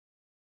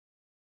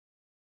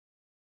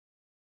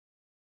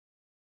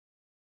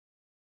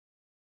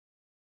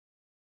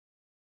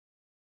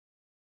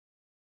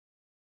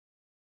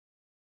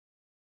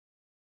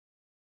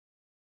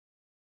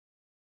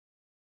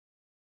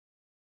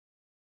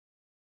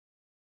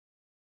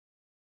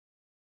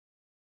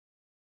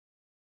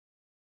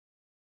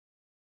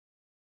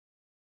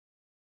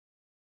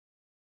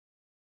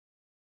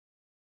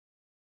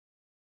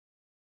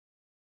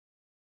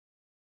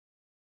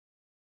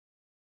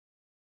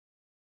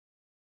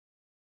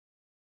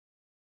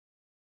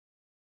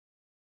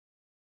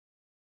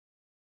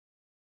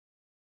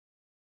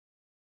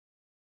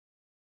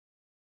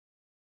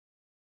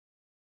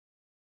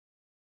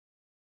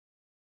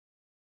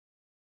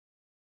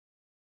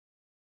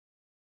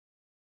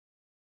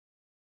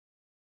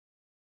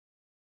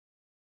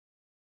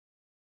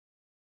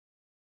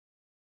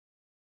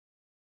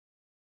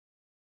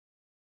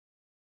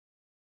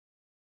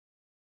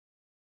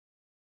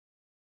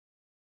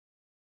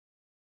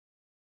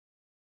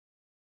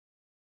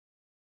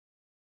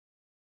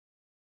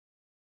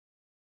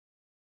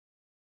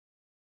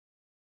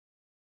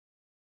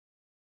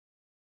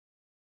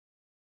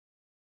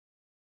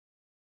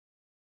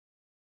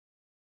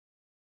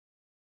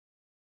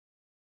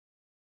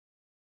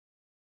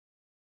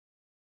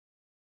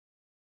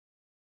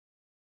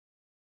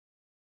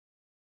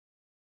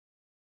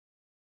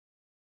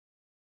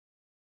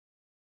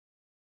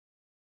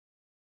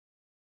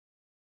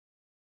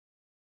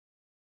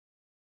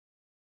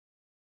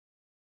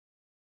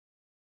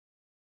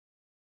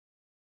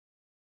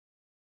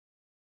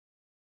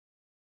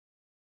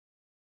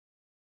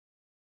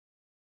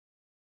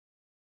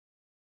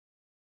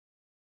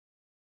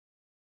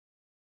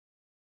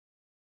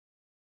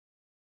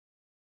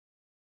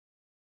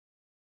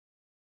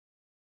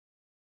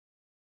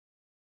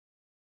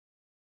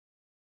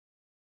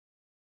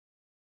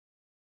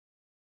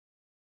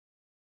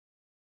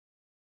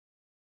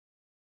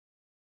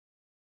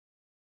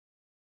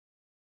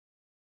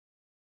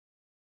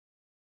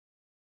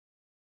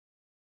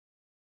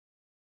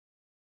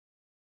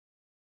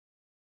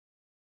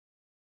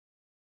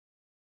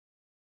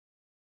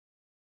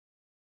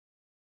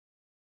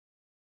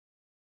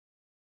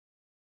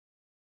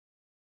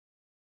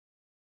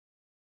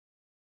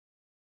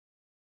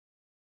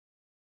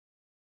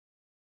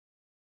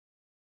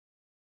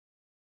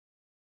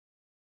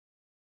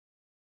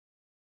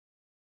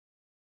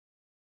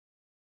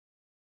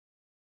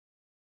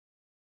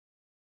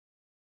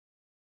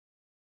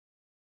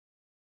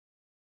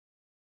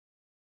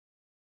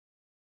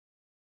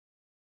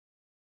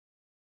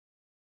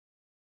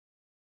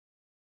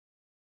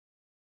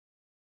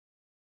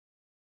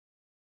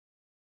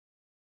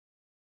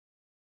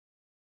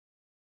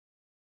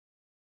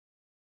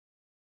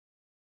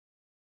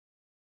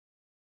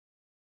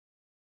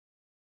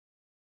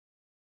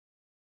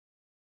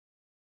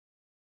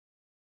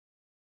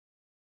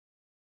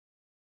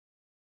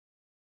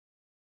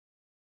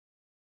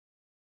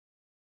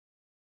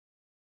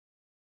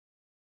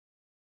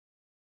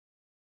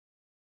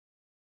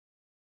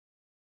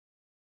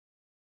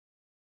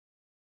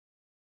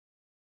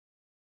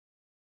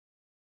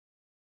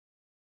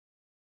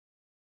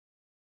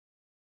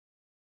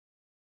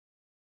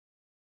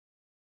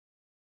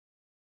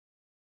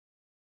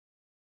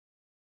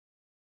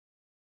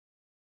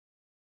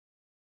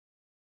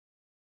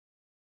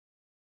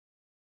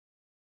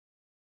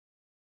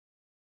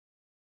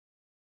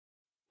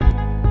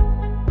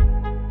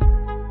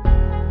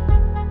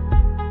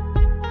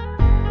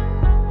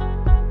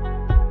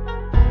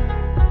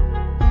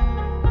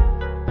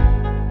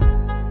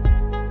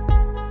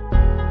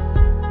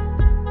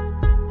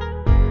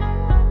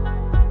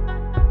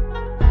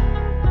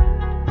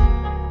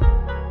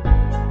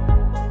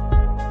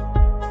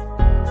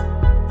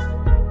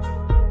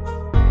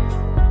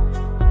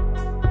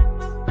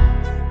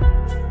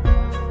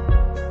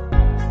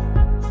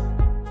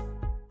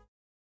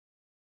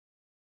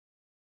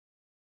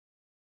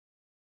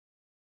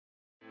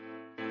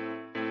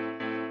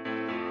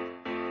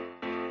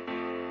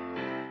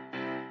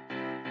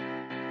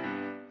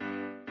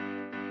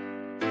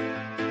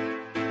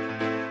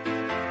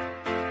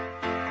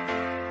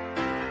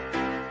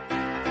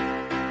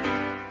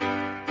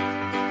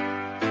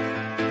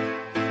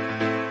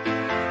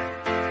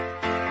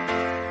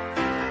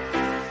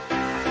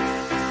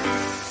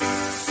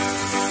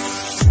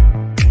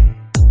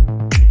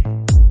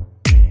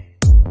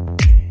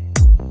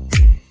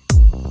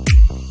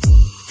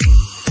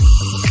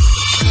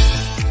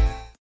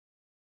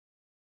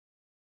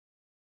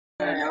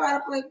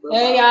like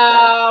hey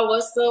y'all,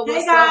 what's up?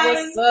 What's up?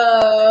 What's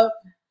up?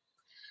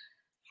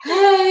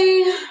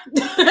 Hey,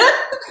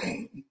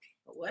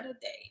 what a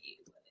day!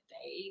 What a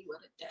day!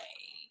 What a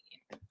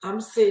day! I'm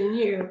sitting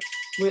here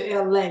with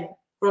LA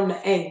from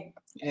the A.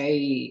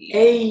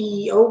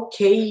 Hey,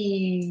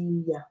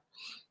 okay.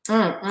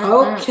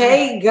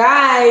 Okay,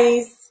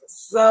 guys.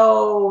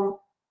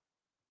 So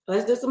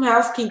let's do some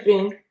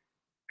housekeeping.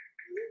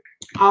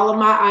 All of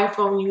my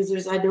iPhone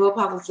users, I do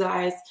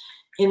apologize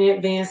in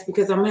advance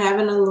because I'm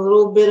having a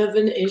little bit of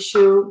an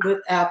issue with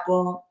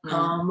Apple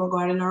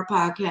regarding our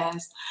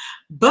podcast.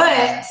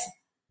 But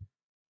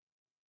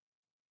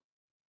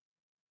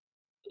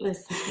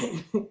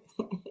listen,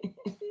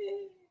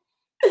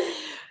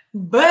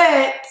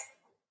 but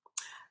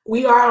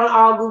we are on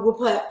all Google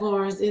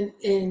platforms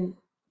in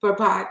for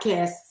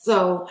podcasts.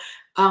 So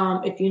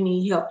if you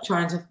need help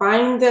trying to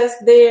find us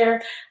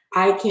there,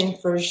 I can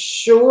for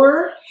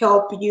sure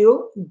help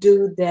you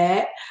do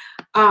that.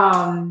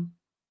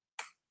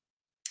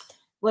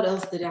 What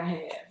else did I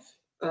have?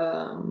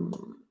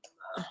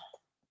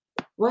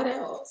 What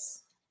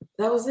else?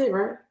 That was it,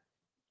 right?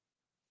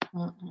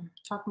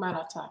 Talk about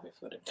our topic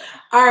for the day.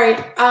 All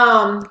right.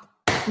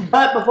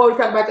 But before we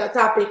talk about that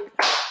topic,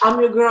 I'm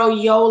your girl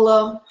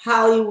Yola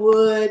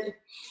Hollywood,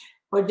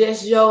 or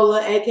just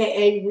Yola,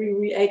 aka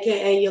Riri,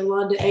 aka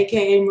Yolanda,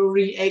 aka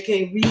Marie,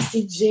 aka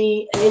Reese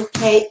Jean,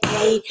 aka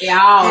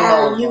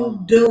how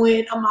you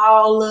doing? I'm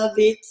all of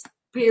it.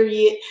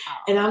 Period.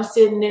 And I'm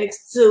sitting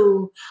next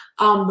to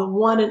the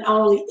one and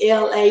only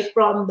LA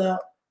from the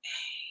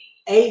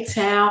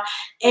A-Town.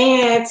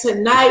 And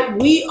tonight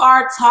we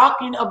are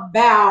talking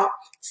about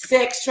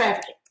sex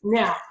trafficking.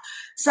 Now,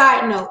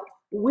 side note,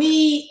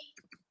 we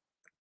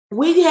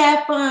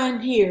have fun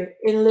here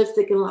in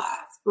Lipstick and Lies,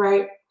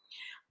 right?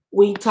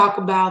 We talk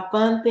about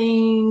fun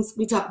things.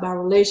 We talk about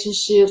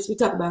relationships. We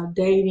talk about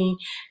dating.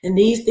 And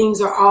these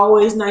things are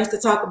always nice to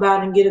talk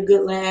about and get a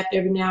good laugh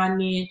every now and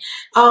then.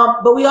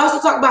 But we also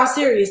talk about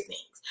serious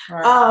things.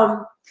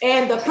 Right.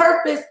 And the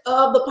purpose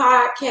of the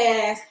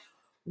podcast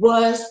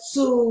was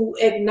to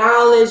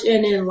acknowledge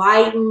and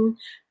enlighten,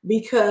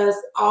 because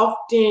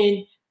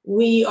often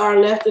we are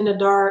left in the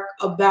dark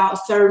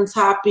about certain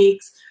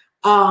topics.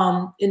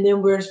 And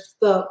then we're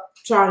stuck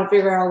trying to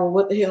figure out, well,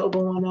 what the hell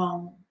going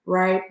on,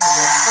 right?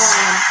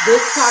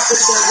 This topic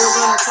that we're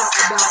going to talk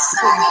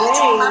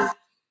about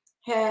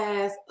today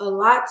has a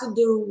lot to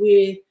do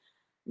with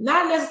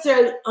not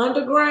necessarily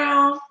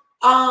underground,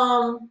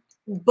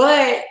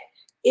 but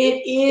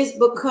it is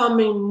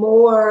becoming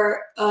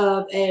more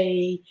of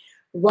a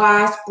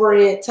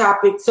widespread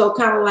topic. So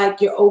kind of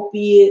like your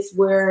opiates,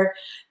 where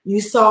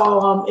you saw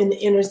them in the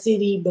inner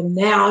city, but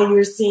now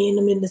you're seeing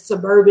them in the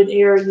suburban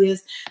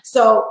areas.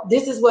 So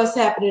this is what's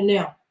happening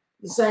now.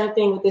 The same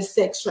thing with this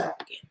sex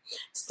trafficking.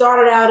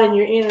 Started out in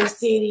your inner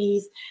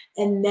cities,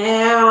 and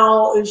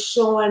now it's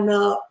showing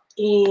up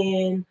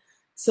in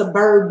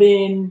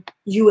suburban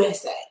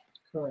USA.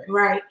 Correct.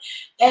 Right.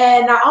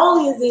 And not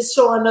only is this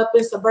showing up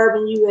in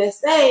suburban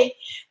USA,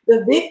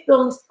 the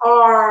victims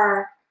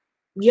are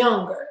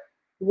younger,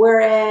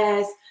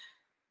 whereas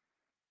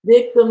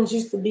victims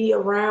used to be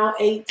around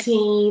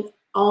 18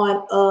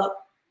 on up.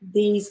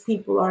 These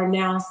people are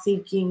now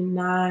seeking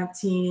 9,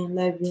 10,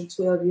 11,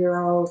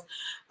 12-year-olds.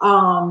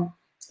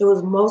 It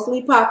was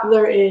mostly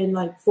popular in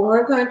like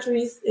foreign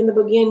countries in the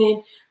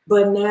beginning,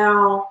 but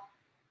now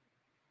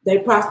they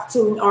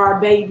prostituting our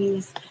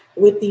babies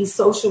with these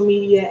social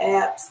media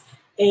apps.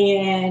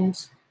 And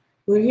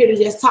we're here to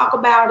just talk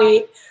about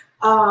it.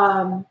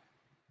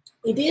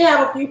 We did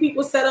have a few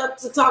people set up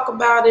to talk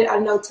about it. I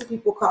know 2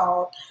 people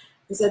called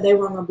and said they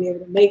weren't going to be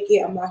able to make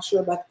it. I'm not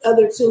sure about the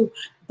other 2.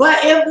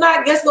 But if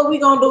not, guess what we're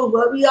going to do?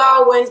 What we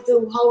always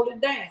do, hold it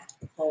down.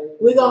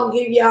 We're going to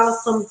give y'all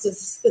some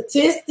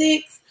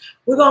statistics.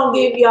 We're going to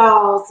give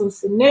y'all some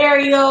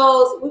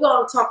scenarios. We're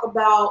going to talk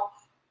about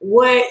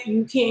what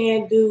you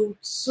can do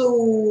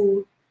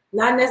to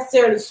not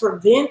necessarily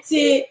prevent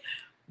it,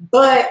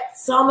 but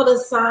some of the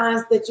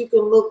signs that you can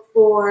look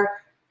for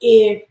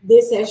if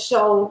this has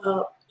shown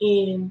up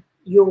in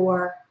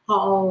your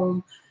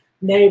home,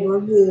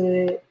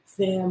 neighborhood,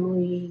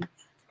 family,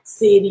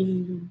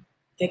 city,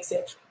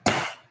 etc.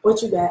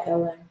 What you got,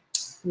 Ellen?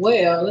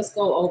 Well, let's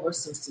go over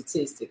some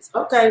statistics.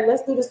 Okay,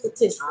 let's do the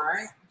statistics. All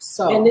right.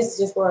 So, and this is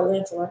just for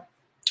Atlanta, right?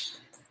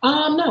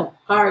 No.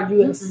 All right,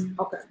 U.S.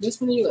 Mm-hmm. Okay, just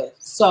from the U.S.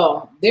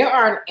 So there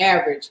are an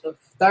average of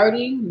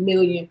 30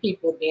 million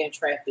people being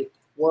trafficked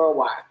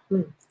worldwide.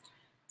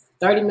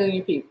 30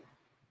 million people.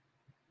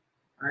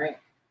 All right.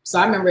 So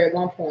I remember at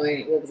one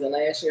point, what was it,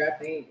 last year,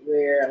 I think,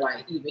 where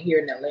like even here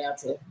in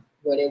Atlanta,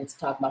 where they was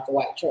talking about the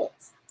white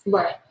trucks.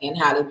 Right. And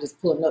how they were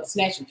just pulling up,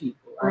 snatching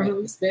people, right?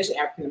 Especially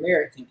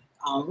African-American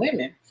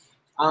women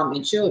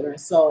and children.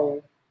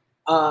 So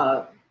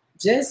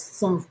just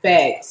some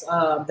facts.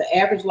 The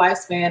average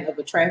lifespan of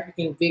a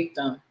trafficking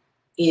victim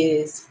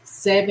is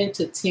 7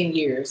 to 10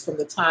 years from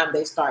the time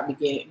they start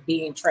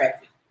being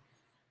trafficked.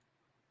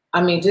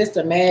 I mean, just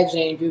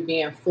imagine you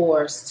being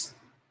forced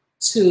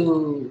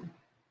to,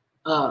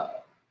 or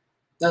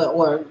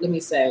let me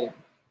say,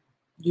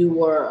 you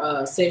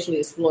were sexually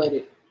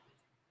exploited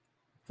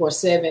for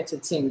 7 to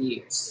 10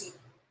 years.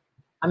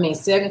 I mean,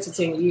 7 to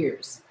 10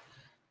 years.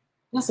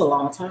 That's a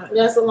long time.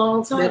 That's a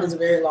long time. That is a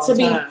very long time.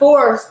 To be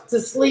forced to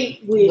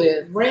sleep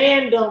with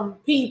random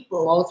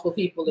people. Multiple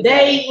people.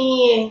 Day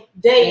in,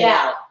 day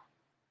out.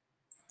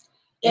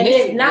 And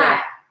if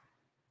not,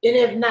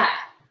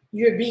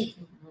 you're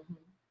beaten. Mm-hmm.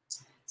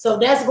 So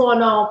that's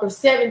going on for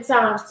 7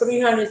 times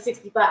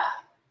 365.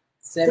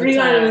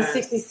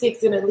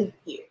 366 in a leap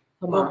year.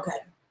 Come on. Okay.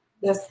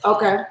 That's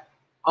okay.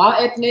 All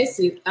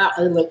ethnicities,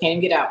 look, can't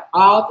get out.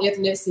 All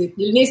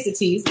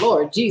ethnicities,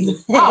 Lord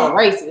Jesus, all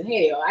races,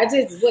 hell, I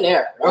just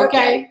whatever.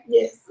 Okay.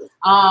 Yes.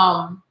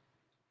 And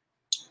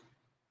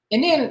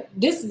then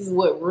this is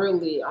what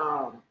really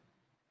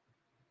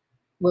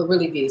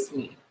gets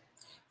me.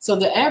 So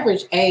the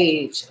average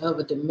age of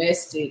a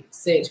domestic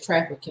sex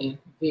trafficking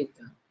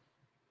victim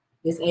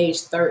is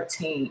age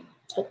 13.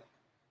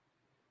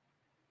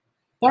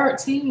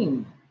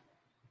 13.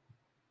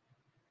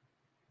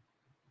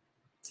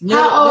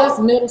 That's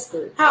middle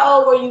school. How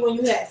old were you when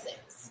you had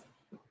sex?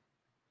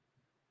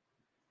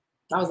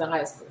 I was in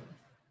high school.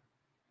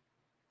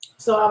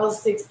 So I was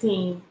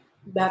 16,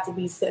 about to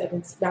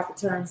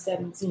turn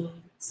 17.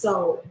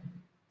 So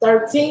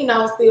 13, I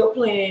was still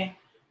playing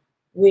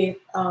with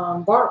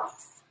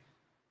Barbies.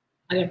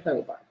 I didn't play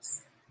with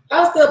Barbies. I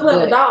was still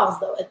playing with dolls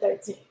though at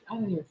 13. I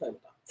didn't even play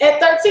with dolls. At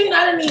 13,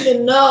 I didn't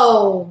even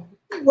know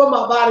what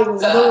my body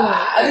was doing.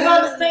 You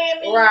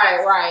understand me?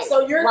 Right.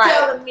 So you're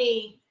telling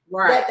me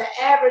that the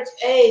average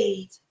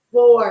age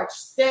for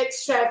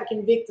sex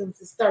trafficking victims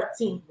is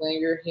 13. When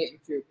you're hitting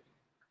puberty.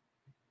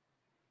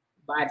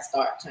 Body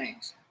start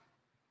changing.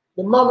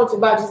 The moment your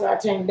body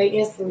start changing, they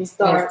instantly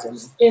start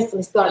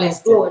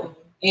exploiting you.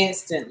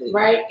 Instantly.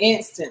 Right?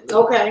 Instantly.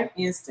 Okay.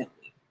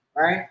 Instantly.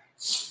 Right?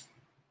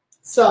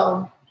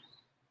 So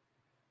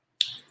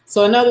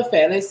another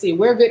fact, let's see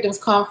where victims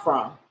come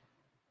from.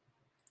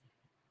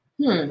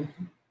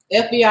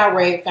 FBI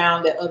raid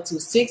found that up to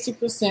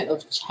 60%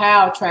 of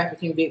child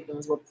trafficking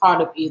victims were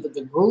part of either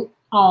the group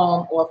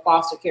home or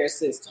foster care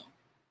system.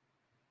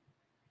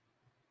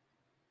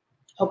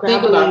 Okay,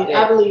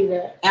 I believe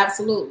that.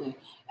 Absolutely.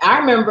 I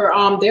remember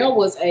there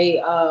was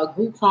a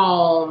group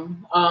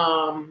home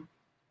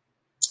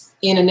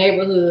in a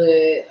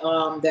neighborhood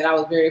that I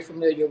was very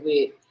familiar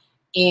with.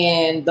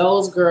 And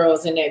those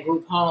girls in that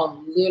group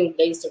home, literally,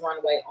 they used to run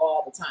away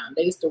all the time.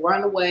 They used to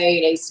run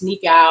away. They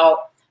sneak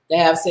out. They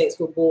have sex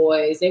with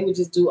boys. They would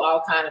just do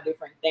all kind of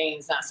different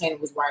things. Not saying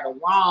it was right or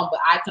wrong, but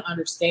I can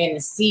understand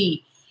and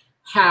see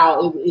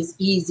how it is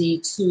easy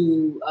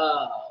to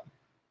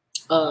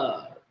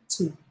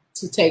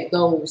take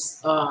those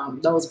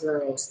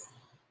girls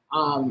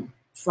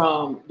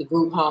from the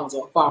group homes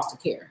or foster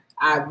care.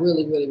 I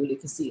really, really, really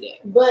can see that.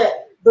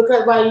 But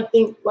because why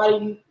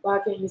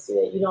can't you see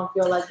that? You don't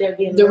feel like they're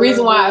getting the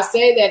reason why I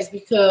say that is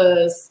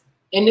because,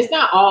 and it's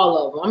not all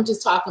of them. I'm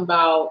just talking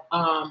about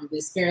the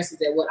experiences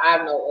that what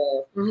I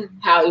know of,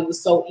 how it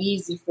was so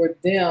easy for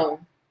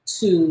them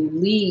to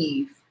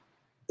leave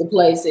the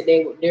place that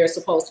they're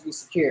supposed to be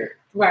secured.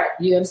 Right.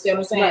 You understand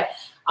what I'm saying?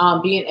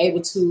 Right. Being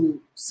able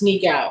to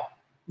sneak out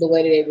the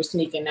way that they were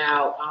sneaking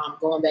out,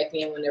 going back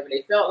in whenever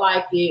they felt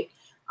like it.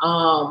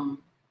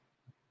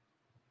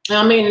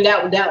 I mean,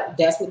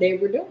 that's what they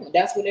were doing.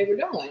 That's what they were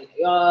doing.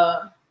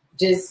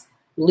 Just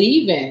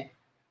leaving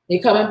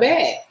and coming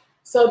back.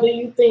 So do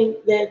you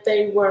think that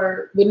they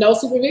were with no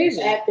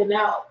supervision acting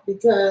out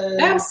because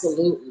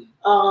absolutely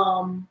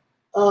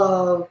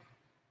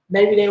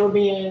maybe they were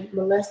being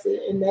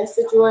molested in that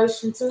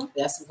situation too?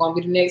 That's going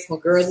to be the next one.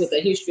 Girls with a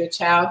history of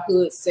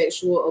childhood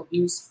sexual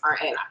abuse are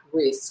at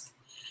risk.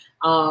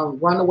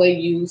 Runaway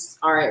youths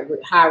are at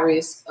high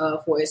risk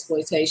for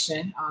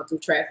exploitation through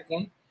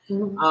trafficking.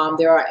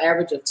 There are an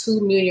average of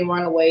 2 million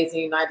runaways in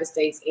the United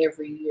States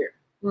every year.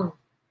 2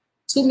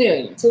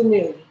 million. 2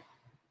 million.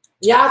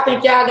 Y'all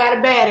think y'all got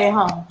it bad at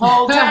home.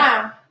 Whole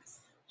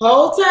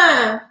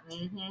time.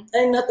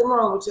 Ain't nothing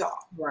wrong with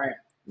y'all.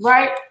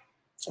 Right?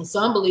 And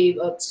some believe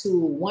up to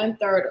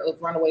 1/3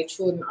 of runaway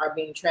children are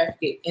being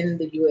trafficked in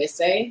the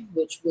USA,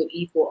 which would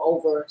equal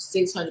over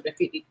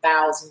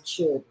 650,000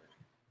 children.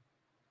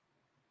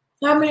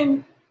 How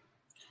many?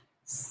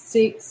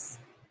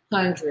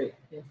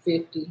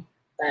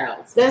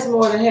 650,000. That's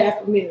more than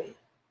 500,000.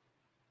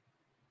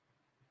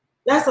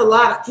 That's a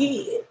lot of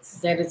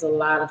kids. That is a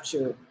lot of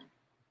children.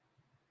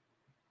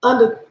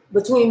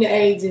 Between the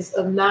ages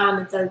of 9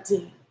 and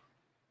 13.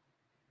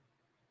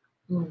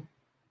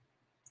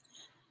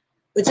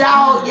 But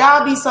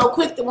y'all be so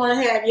quick to want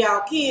to have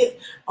y'all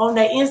kids on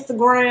their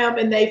Instagram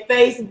and their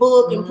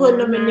Facebook and putting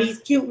them in these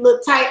cute little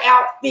tight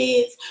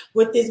outfits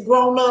with this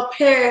grown up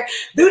hair.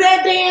 Do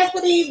that dance for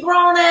these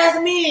grown ass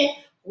men.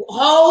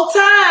 Whole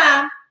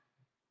time.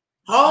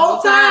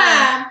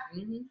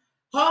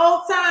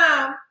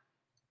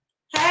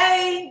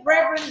 Hey,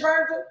 Reverend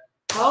Virgil.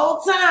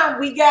 Whole time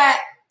we got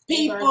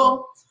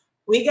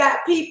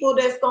people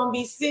that's gonna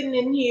be sitting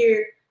in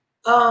here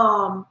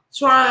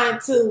trying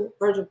to,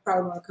 Virgil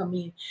probably want to come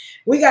in.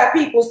 We got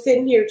people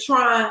sitting here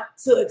trying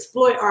to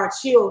exploit our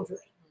children.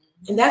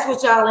 And that's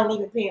what y'all ain't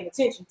even paying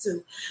attention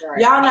to. Right.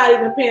 Y'all not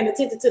even paying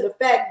attention to the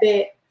fact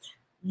that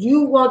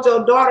you want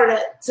your daughter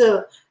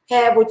to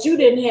have what you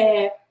didn't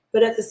have,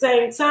 but at the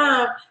same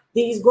time,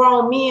 these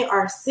grown men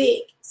are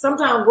sick.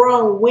 Sometimes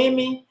grown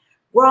women,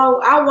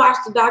 I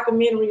watched a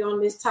documentary on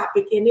this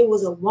topic, and it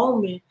was a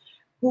woman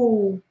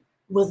who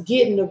was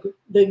getting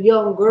the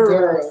young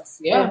girls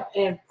yeah,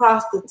 and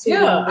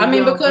prostituting. Yeah, I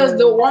mean, because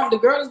the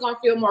girl is gonna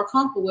feel more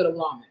comfortable with a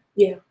woman.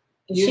 Yeah.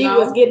 She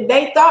was getting,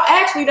 they thought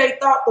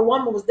the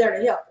woman was there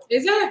to help them.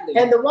 Exactly.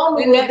 And the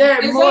woman was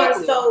there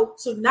more so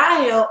to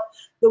not help.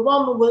 The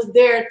woman was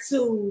there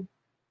to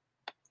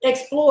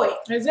exploit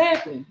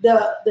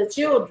the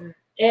children.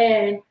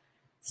 And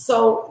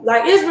so,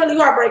 like, it's really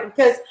heartbreaking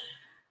because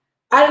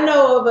I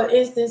know of an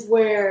instance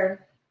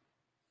where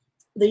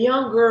it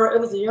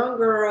was a young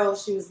girl,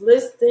 she was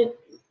listed,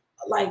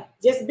 like,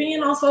 just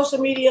being on social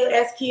media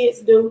as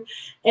kids do,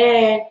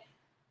 and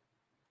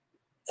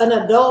an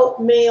adult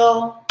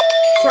male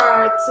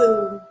tried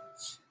to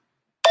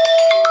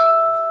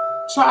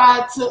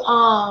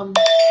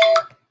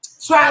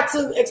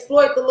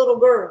exploit the little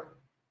girl,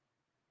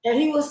 and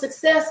he was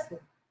successful.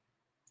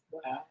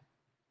 Wow.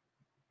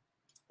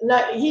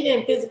 Like, he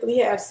didn't physically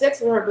have sex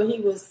with her, but he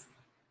was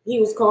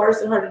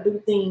coercing her to do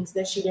things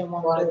that she didn't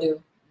want to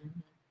do.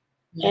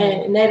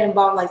 Mm-hmm. And that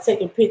involved like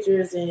taking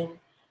pictures and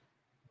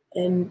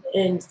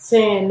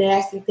saying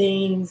nasty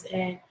things,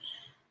 and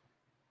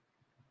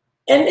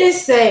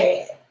it's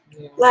sad.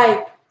 Yeah.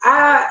 Like,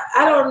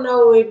 I don't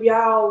know if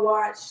y'all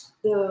watched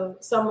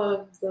some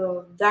of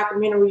the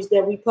documentaries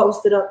that we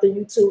posted up, the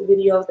YouTube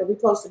videos that we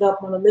posted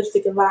up on the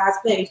Lipstick and Lies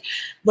page,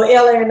 but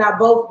Ella and I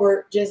both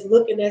were just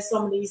looking at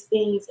some of these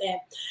things, and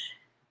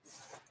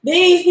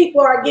these people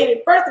are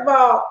getting, first of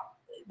all,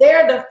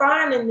 they're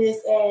defining this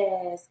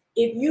as,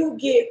 if you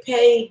get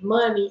paid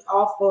money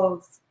off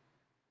of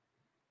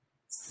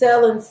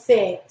selling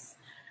sex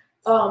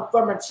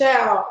from a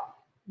child,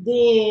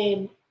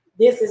 then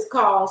this is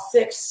called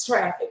sex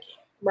trafficking,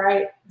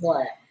 right?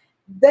 Right.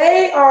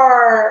 They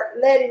are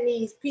letting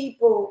these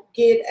people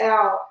get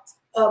out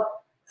of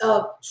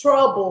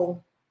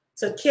trouble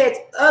to catch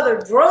other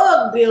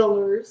drug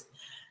dealers,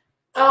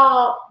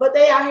 but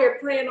they out here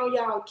preying on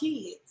y'all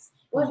kids.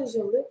 What is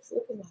your lips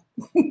looking like?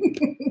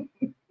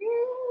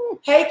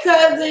 Hey,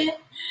 cousin.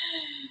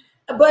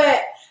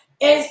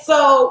 And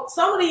so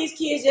some of these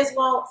kids just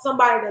want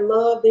somebody to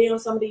love them.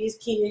 Some of these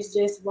kids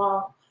just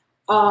want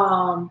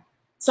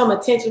some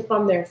attention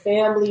from their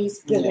families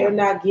because they're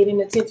not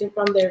getting attention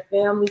from their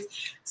families.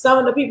 Some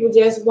of the people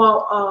just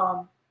want,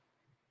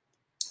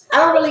 I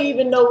don't really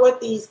even know what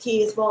these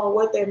kids want,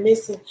 what they're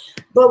missing.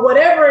 But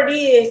whatever it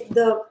is,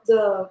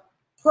 the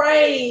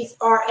praise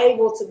are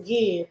able to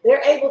give.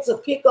 They're able to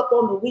pick up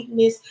on the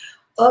weakness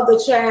of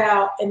the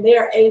child, and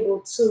they're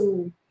able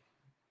to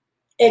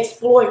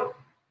exploit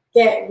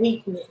that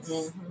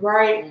weakness,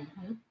 right?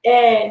 Mm-hmm.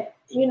 And,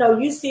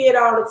 you see it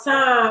all the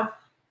time.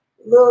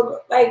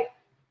 Look, like,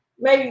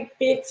 maybe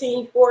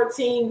 15,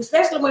 14,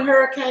 especially when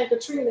Hurricane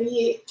Katrina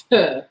hit,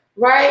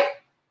 right?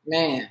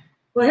 Man.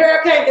 When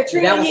Hurricane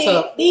Katrina hit,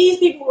 tough. These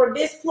people were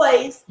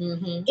displaced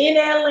in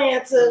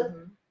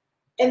Atlanta,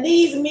 and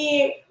these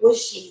men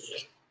was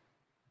shit.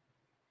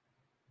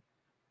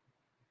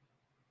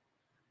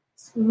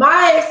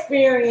 My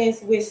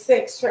experience with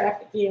sex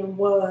trafficking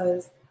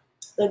was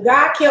the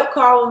guy kept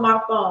calling my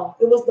phone.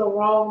 It was the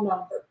wrong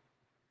number.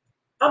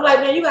 I'm like,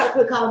 man, you got to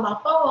quit calling my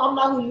phone. I'm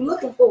not who you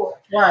looking for.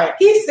 Right.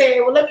 He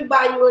said, well, let me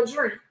buy you a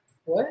drink.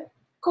 What?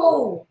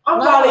 Cool. I'm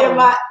probably in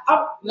my,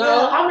 I'm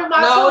in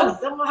my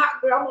 20s. I'm a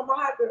hot girl. I'm on my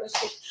hot girl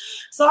shit.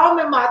 So I'm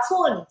in my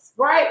 20s,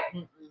 right?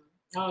 I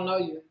don't know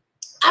you.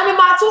 I'm in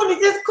my 20s.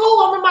 It's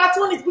cool. I'm in my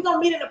 20s. We're going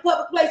to meet in a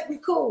public place. We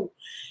cool.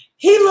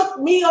 He looked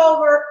me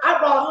over. I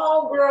brought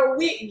homegirl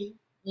with me.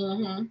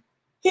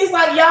 He's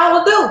like, y'all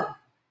will do.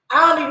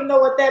 I don't even know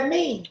what that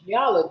means.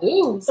 Y'all will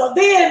do. So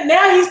then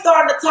now he's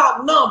starting to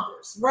talk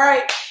numbers,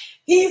 right?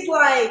 He's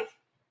like,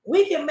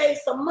 we can make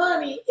some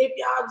money if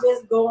y'all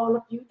just go on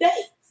a few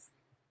dates.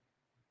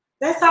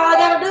 That's all I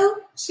gotta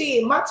do?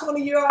 Shit, my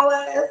 20-year-old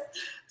ass,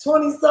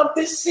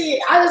 20-something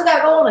shit. I just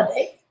gotta go on a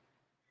date.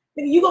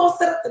 Nigga, you gonna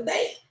set up the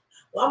date?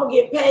 Well, I'm gonna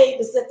get paid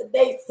to set the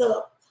dates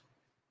up.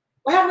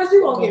 Well, how much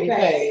you gonna get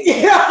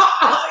paid?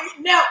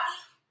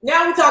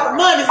 Now we talking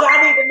money, so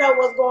I need to know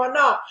what's going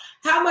on.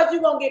 How much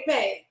you gonna get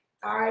paid?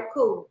 All right,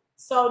 cool.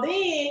 So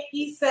then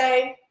he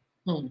say,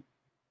 all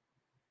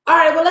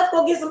right, well, let's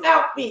go get some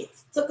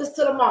outfits. Took us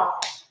to the mall.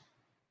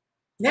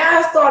 Now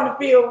it's starting to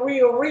feel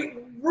real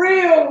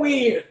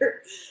weird.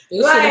 It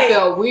should have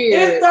felt weird.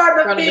 It's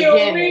starting to feel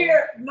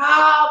weird.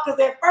 No, because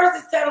at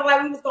first it sounded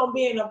like we was gonna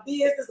be in a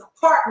business, a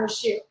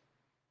partnership.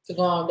 To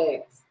go on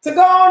dates.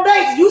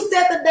 You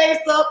set the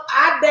dates up,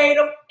 I date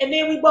them, and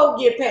then we both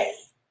get paid.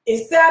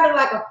 It sounded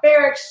like a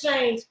fair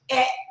exchange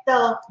at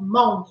the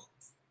moment.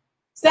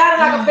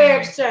 Sounded like a fair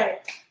exchange.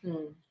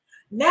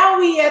 Now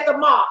we at the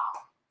mall.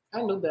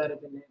 I knew better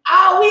than that.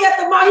 Oh, we at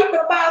the mall. You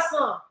could buy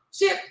some.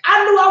 Shit,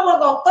 I knew I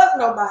wasn't gonna fuck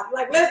nobody.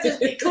 Like, let's just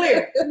be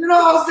clear. You know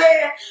what I'm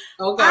saying?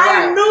 Okay.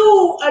 I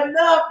knew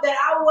enough that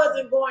I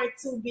wasn't going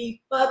to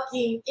be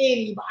fucking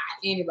anybody.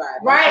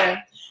 Right?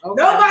 Okay.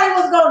 Nobody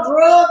was gonna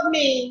drug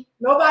me.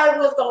 Nobody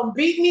was gonna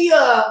beat me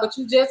up. But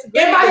you just in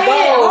my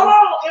head. Hold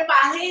on,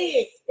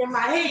 in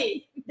my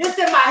head. This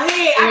in my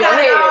head. I got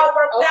it all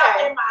worked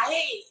out in my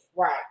head.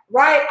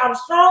 Right. I'm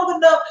strong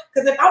enough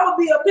because if I'm gonna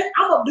be a pimp,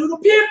 I'm gonna do the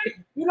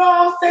pimping. You know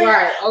what I'm saying?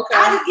 Right. Okay.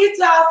 I can get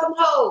y'all some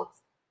hoes.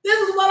 This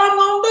is what I'm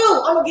gonna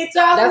do. I'm gonna get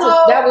y'all some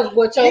hoes. That was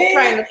what your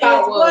train of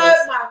thought was.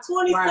 What my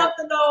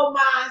 20-something old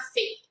mind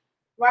said.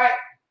 Right.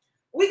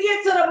 We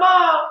get to the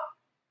mall.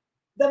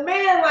 The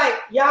man like,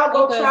 y'all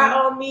go try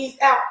on these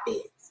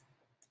outfits.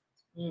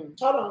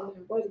 Hold on,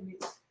 wait a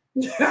minute.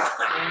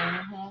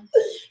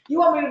 You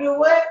want me to do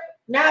what?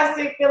 Now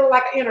it's feeling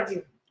like an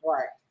interview.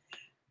 Right.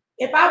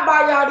 If I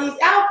buy y'all these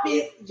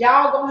outfits,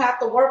 y'all gonna have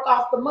to work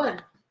off the money.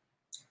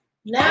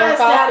 Now it's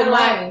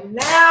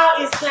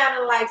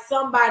sounding like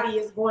somebody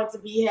is going to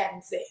be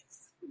having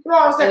sex. You know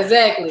what I'm saying?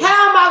 Exactly.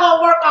 How am I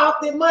gonna work off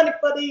the money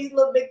for these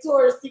little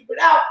Victoria's Secret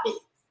outfits?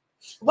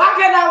 Why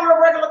can't I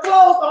wear regular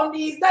clothes on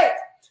these dates?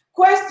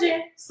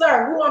 Question,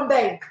 sir, who I'm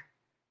dating?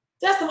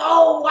 Just some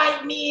old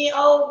white men,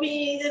 old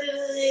beans.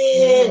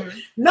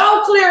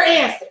 No clear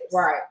answers.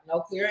 Right.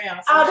 No clear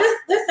answers. Oh,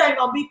 this ain't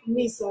gonna be for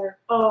me, sir.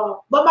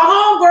 But my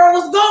homegirl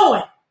was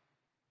going.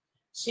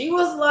 She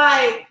was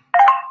like,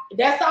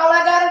 that's all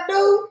I gotta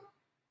do?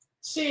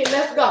 Shit,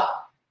 let's go.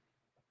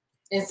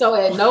 And so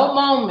at no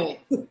moment,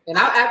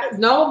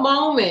 no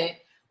moment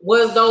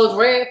was those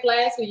red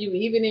flags for you,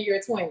 even in your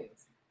 20s.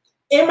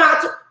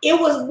 It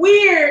was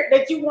weird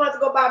that you wanted to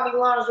go buy me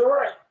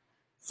lingerie.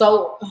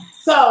 So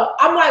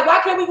I'm like,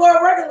 why can't we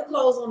wear regular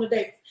clothes on the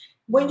dates?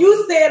 When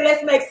you said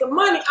let's make some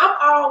money, I'm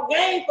all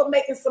game for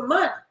making some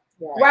money,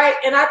 right?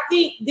 And I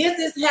think this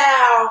is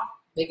how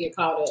they get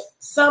caught up.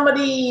 Some of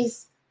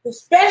these,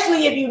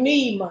 especially if you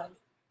need money.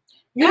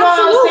 You know what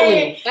I'm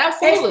saying?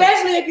 Absolutely.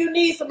 Especially if you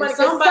need some money.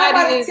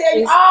 Somebody tell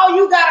you all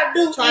you gotta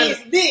do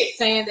is this.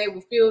 Saying they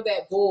will fill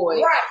that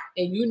void. Right.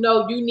 And you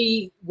know you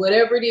need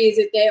whatever it is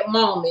at that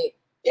moment.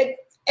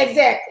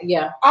 Exactly.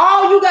 Yeah.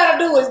 All you gotta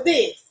do is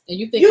this. And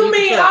you think you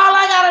mean all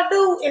I gotta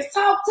do is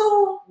talk to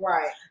them?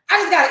 Right.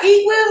 I just gotta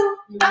eat with them.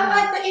 I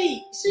like to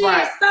eat. She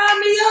sign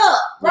me up,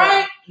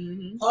 right?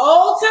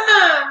 Whole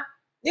time,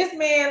 this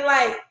man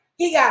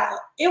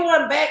it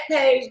wasn't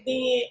Backpage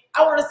then.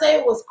 I want to say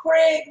it was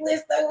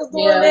Craigslist that was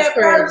doing that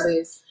first.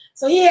 Craigslist.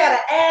 So he had an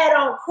ad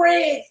on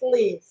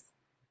Craigslist.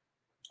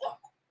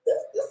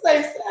 This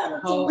ain't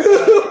sounding too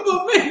good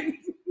for me.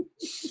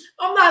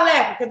 I'm not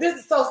laughing because this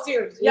is so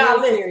serious.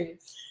 Y'all listen.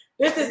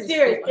 This is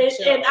serious.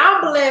 And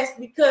I'm blessed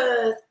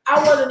because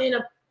I wasn't in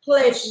a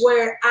place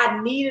where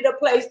I needed a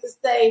place to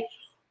stay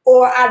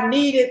or I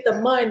needed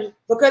the money,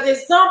 because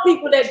there's some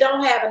people that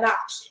don't have an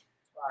option.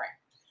 Right.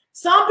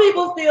 Some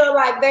people feel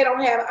like they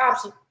don't have an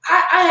option.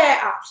 I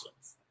had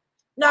options.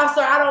 No,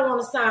 sir, I don't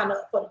want to sign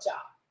up for the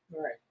job.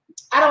 Right.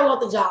 I don't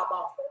want the job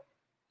offer.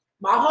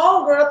 My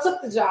homegirl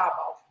took the job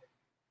offer.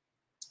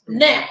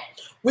 Now,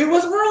 we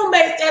was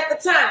roommates at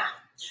the time.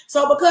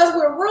 So because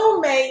we're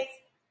roommates,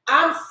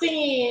 I'm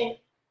seeing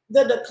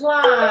the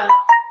decline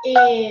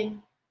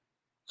in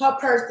her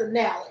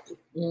personality.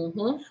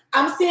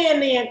 I'm seeing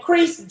the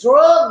increased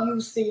drug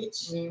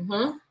usage.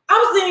 I'm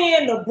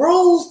seeing the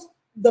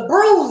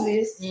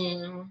bruises.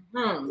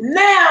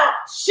 Now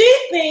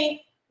she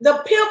thinks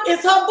the pimp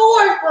is her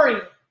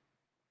boyfriend.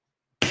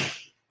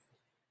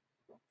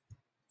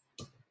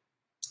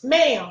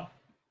 Ma'am.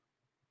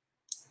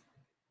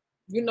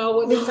 You know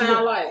what this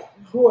sound like?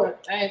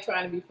 What? I ain't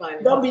trying to be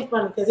funny. Don't be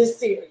funny because it's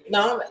serious.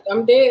 No,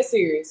 I'm dead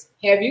serious.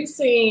 Have you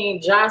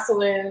seen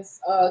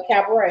Jocelyn's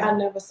Cabaret? I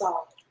never saw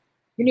it.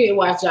 You need to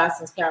watch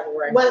Jocelyn's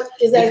Cabaret. What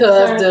is that?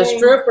 Because the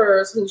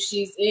strippers who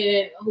she's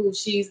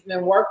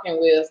been working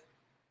with,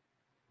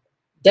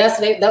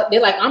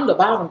 they're like, I'm the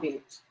bottom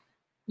bitch.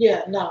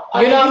 Yeah, no.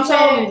 You know what I'm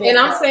saying? And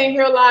I'm saying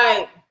here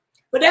like,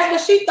 but that's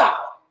what she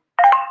thought.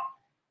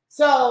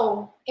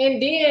 So,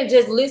 and then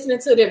just listening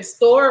to their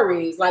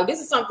stories, like this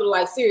is something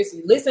like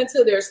seriously, listen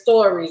to their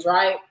stories,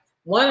 right?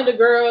 One of the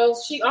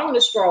girls, she on the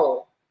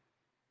stroll.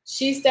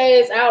 She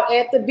stays out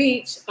at the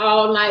beach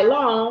all night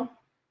long,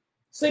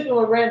 sleeping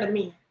with random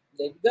men.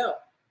 There you go.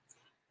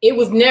 It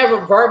was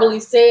never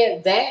verbally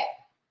said that,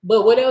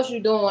 but what else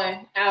you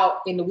doing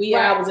out in the wee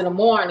hours in the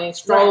morning,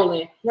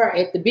 strolling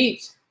at the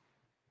beach?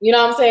 You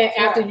know what I'm saying?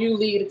 After you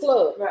leave the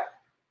club. Right.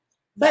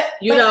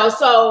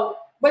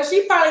 But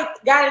she probably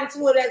got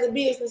into it as a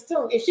business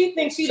too. If she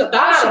thinks she's the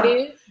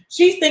bottom,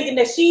 she's thinking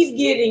that she's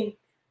getting,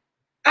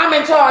 I'm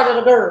in charge of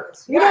the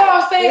girls. You know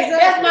what I'm saying? Exactly.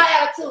 That's my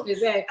attitude.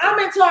 Exactly. I'm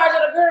in charge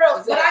of the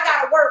girls, but I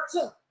gotta work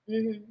too.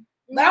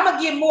 But I'm gonna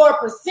get more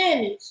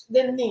percentage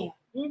than them.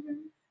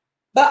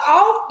 But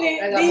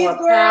often these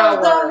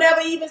girls don't never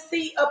even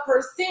see a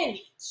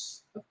percentage.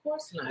 Of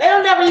course not. They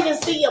don't never even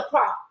see a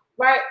profit,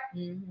 right?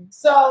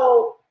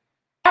 So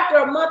after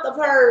a month of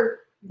her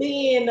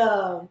being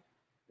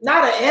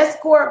not an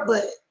escort,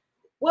 but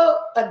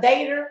a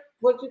dater.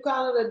 What you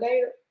call it, a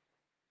dater?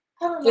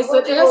 I don't know It's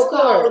what an you would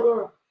call a escort.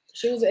 girl.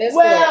 She was an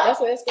escort. Well, that's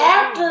what escort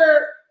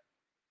after,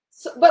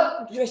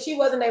 but she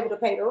wasn't able to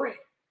pay the rent.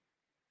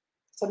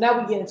 So now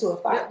we get into a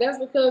fight. That's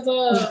because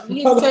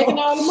he was taking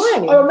all the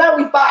money. Oh, now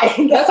we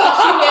fighting. That's why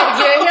she had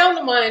to give him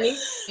the money,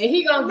 and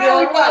he gonna Now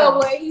give her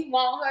what he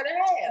want her to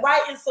have.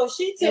 Right, and so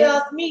she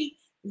tells me,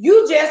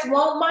 "You just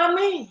want my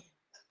man."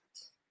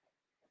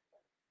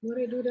 What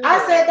they do that?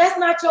 I said, "That's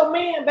not your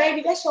man,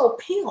 baby. That's your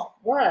pimp."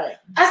 Right.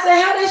 I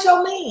said, "How that's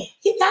your man?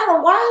 He got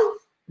a wife.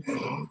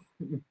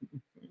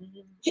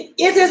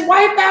 Is his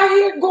wife out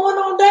here going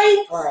on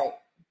dates? Right.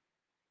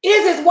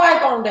 Is his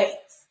wife on dates?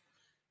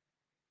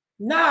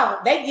 No,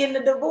 they getting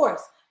a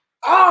divorce.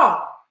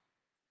 Oh,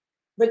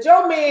 but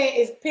your man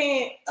is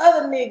paying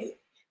other niggas,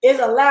 is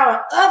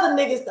allowing other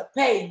niggas to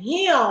pay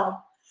him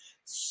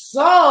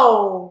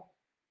so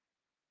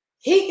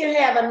he can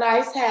have a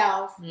nice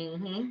house.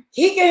 Mm-hmm.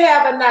 He can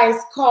have a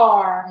nice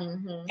car.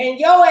 Mm-hmm. And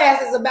your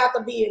ass is about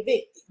to be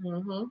evicted."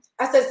 Mm-hmm.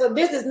 I said, "So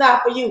this is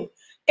not for you."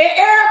 And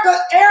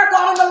Erica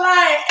on the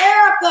line.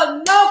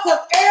 Erica, no,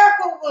 because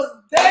Erica was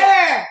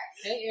there.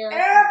 Hey, Erica.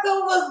 Erica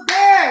was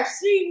there.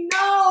 She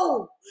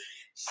know.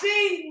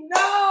 She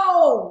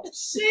know.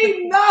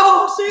 She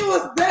know she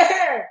was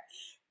there.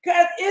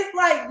 Because it's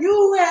like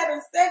you having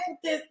sex with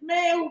this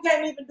man who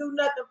can't even do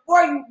nothing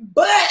for you,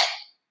 but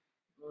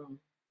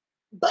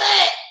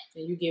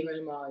and you giving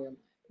him all your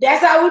money.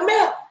 That's how we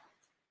met him.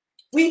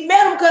 We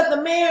met him because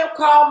the man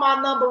called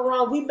my number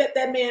wrong. We met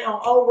that man on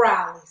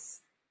O'Reilly's.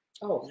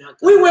 Oh, my God.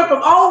 We went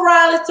from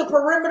O'Reilly's to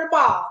Perimeter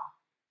Mall.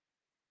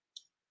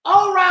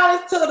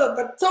 O'Reilly's to the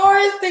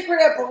Victoria's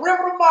Secret at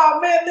Perimeter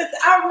Mall. Man, listen,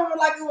 I remember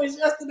like it was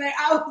yesterday.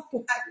 I was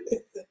like,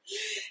 listen.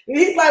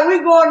 He's like, we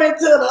going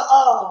into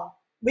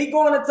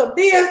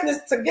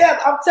business together.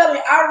 I'm telling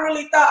you, I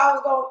really thought I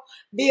was going to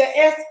be an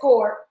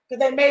escort because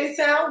they made it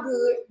sound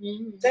good.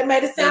 Mm-hmm. They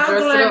made it sound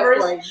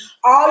glamorous.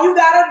 All you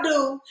got to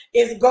do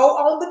is go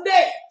on the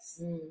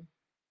dates. Mm-hmm.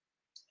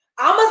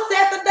 I'm going to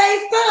set the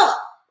dates up.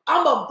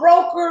 I'm going to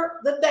broker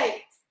the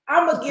dates.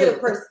 I'm going to get a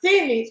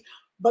percentage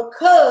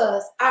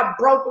because I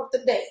brokered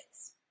the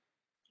dates.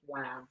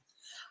 Wow.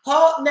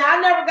 Now,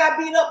 I never got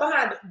beat up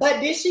behind it.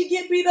 But did she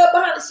get beat up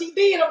behind it? She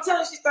did. I'm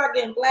telling you, she started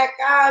getting black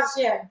eyes.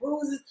 She had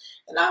bruises.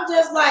 And I'm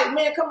just like,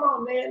 man, come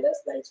on, man.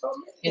 Let's stay for a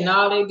minute. And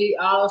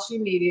all she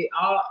needed,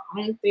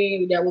 only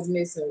thing that was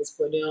missing was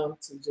for them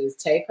to just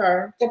take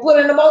her and put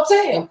her in a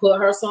motel. And put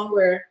her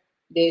somewhere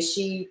that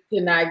she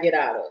could not get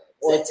out of.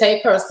 Or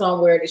take her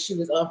somewhere that she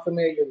was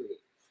unfamiliar with.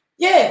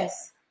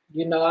 Yes.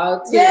 You know, I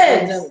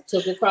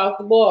took her across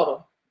the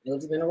border. It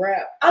would have been a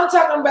wrap. I'm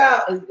talking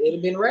about it would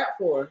have been a wrap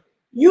for her.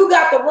 You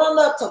got to run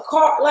up to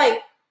car.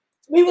 Like,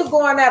 we was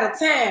going out of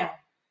town.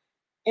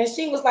 And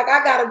she was like,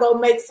 I got to go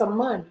make some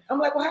money. I'm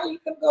like, well, how you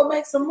going to go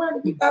make some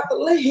money? We about to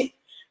leave.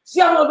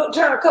 She almost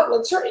turn a couple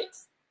of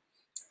tricks.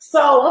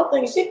 So I'm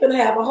thinking she going to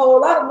have a whole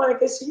lot of money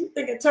because she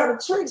thinking turning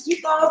tricks. You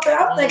know what I'm saying?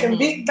 I'm thinking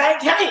big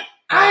bank ain't.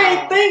 I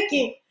ain't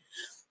thinking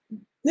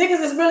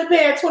niggas is really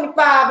paying $25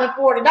 and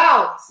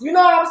 $40. You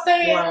know what I'm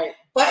saying? Right.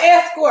 For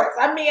escorts.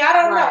 I mean, I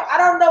don't know. I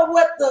don't know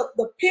what the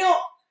pimp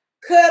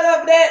cut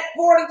of that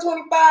 $40,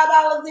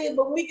 $25 is,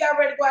 but we got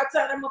ready to go out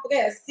there. That motherfucker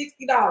had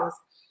 $60.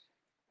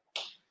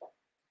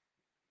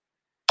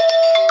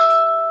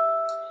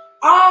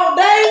 All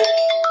day,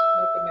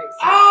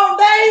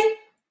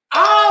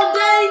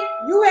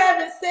 you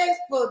having sex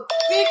for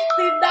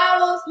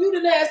 $60. You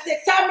done had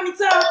sex how many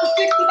times for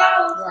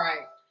 $60?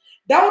 Right.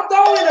 Don't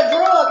throw in a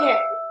drug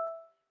habit.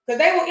 Because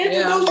they will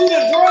introduce you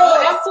to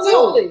drugs.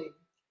 Absolutely. Too.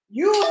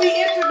 You will be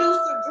introduced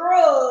to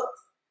drugs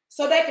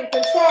so they can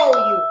control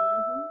you.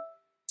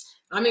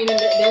 I mean,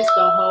 that's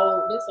the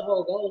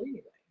whole goal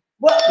anyway.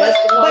 But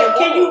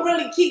can you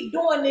really keep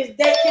doing this?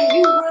 Can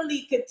you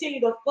really continue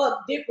to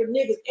fuck different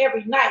niggas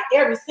every night,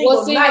 every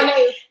single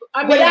night?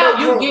 Without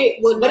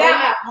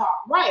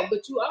alcohol. Right,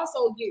 but you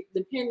also get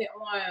dependent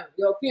on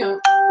your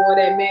pimp or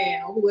that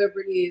man or whoever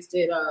it is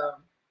that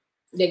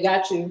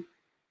got you.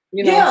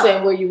 You know what I'm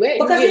saying? Where you at?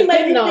 Because he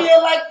made me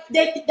feel like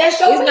that's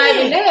your It's not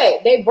even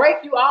that. They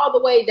break you all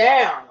the way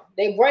down.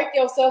 They break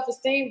your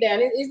self-esteem down.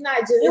 It's not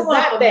just it's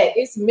not that.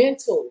 It's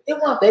mental. They're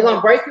gonna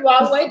break you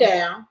all the way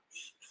down,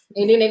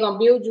 and then they're gonna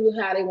build you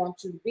how they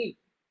want you to be.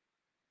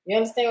 You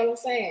understand what I'm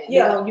saying?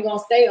 Yeah. You're gonna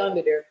stay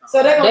under their thumb.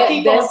 So they're gonna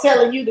keep on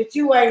telling you that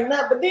you ain't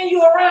nothing, but then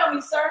you around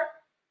me, sir.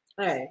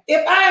 Hey.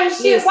 If I ain't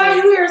shit, why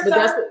you here, sir?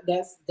 That's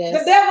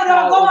the devil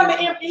don't go into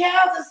empty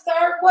houses,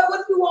 sir. What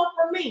do you want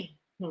from me?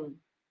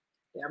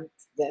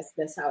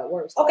 That's how it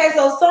works. Okay,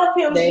 so some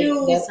pimps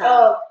use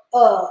a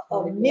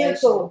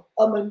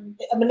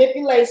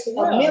manipulation,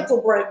 a mental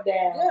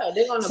breakdown. Yeah,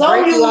 they're gonna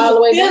break you all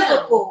the way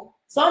down.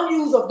 Some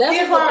use a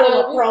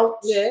physical approach.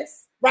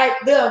 Yes. Right,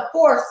 the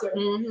enforcer.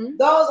 Mm-hmm.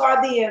 Those are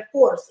the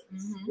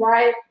enforcers,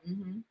 right?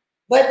 Mm-hmm.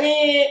 But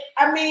then,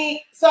 I mean,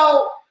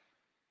 so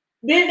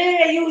then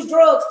they use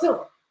drugs too.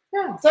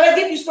 Yeah. So they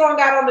get you strung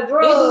out on the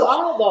drugs. They do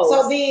all of those.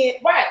 So then,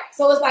 right.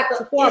 So it's like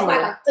a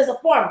formula. So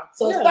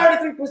it's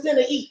 33%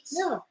 of each.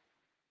 Yeah.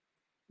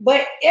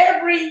 But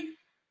every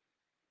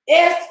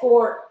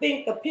escort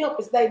think the pimp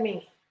is they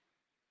man.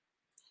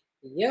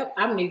 Yep,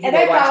 I need you And to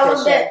they watch call that him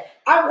show. that.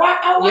 I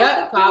watch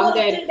Yep, the call him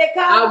daddy. daddy. They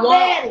call him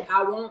daddy.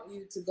 I want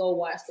you to go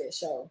watch that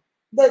show.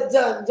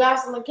 The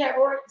Jocelyn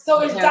Cabaret.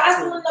 So is You have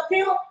Jocelyn a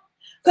pimp?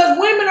 Because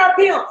women are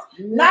pimps,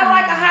 not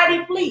like a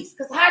Heidi Fleiss.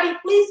 Because Heidi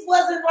Fleiss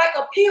wasn't like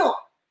a pimp.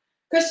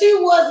 Because she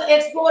wasn't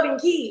exploiting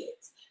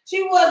kids.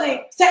 She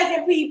wasn't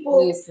taking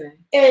people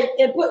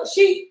and put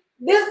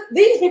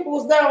these people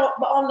was there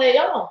on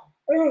their own.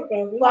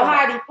 But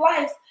Heidi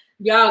Fleiss.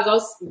 Y'all go,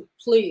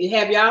 please.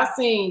 Have y'all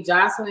seen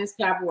Jocelyn's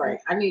Cabaret?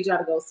 I need y'all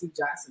to go see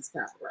Jocelyn's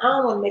Cabaret. I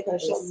don't want to make her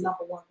show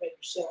number one favorite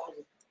show.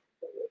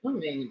 I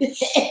mean, it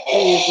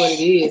is what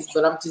it is.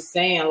 But I'm just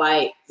saying,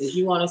 like, if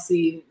you want to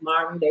see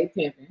Marvin Gaye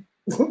pimping,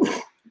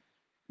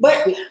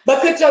 but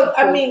could you?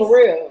 I mean, for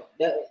real,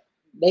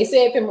 they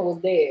said pimping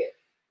was dead.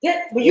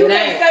 Yeah, but you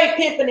can't say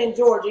pimping in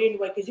Georgia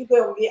anyway, because you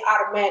gonna get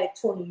automatic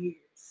 20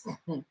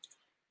 years.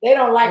 They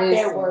don't like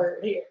that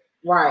word here,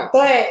 right?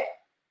 But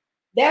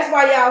that's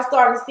why y'all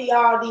starting to see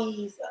all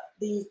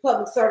these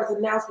public service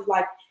announcements,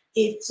 like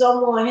if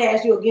someone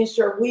has you against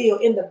your will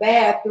in the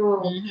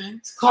bathroom,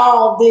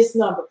 call this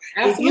number.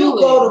 Absolutely. If you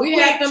go to we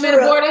have them in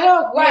the Board of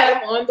Health, we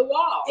have them on the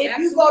wall. If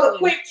you go to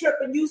Quick Trip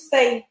and you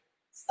say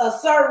a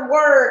certain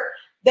word,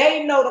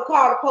 they know to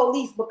call the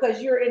police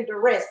because you're in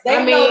duress.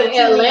 They know that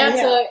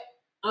Atlanta,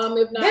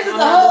 if not,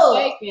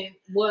 mistaken,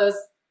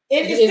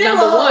 is still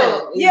number a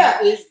hub. one.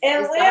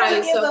 Atlanta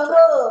is a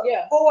hub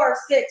for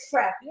sex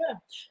trafficking. Yeah.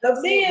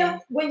 But then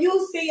when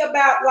you see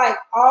about like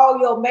all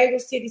your major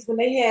cities when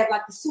they have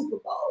like the Super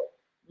Bowl,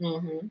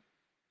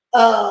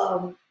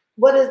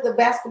 what is the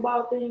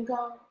basketball thing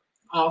called?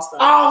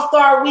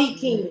 All-Star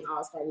Weekend.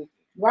 All-Star Weekend.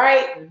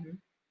 Right?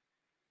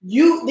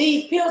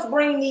 These pimps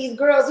bring these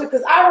girls here,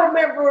 because I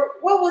remember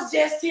what was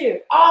just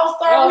here,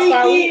 All-Star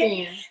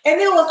Weekend, and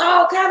there was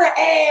all kind of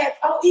ads,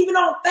 even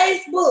on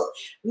Facebook,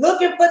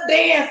 looking for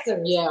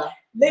dancers. Yeah,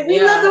 we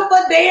looking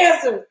for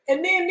dancers,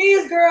 and then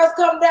these girls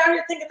come down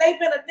here thinking they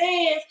finna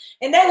dance,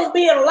 and they was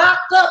being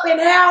locked up in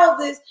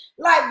houses.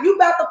 Like, you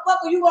about to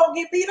fuck or you gonna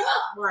get beat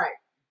up? Right.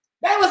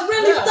 They was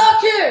really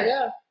stuck here.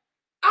 Yeah.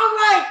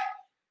 I'm like,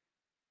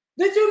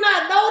 did you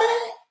not know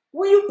that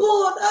when you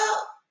pulled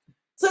up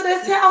to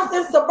this house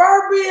in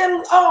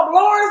suburban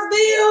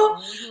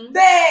Lawrenceville,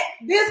 that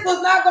this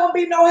was not going to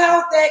be no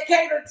house that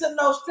catered to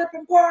no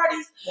stripping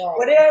parties? Right.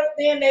 But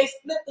then they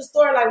split the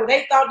story, like,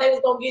 they thought they was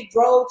going to get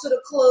drove to the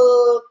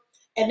club,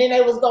 and then they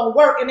was going to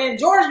work. And in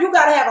Georgia, you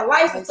got to have a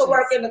license to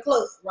work in the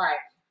club. Right.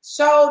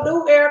 So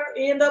do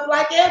end up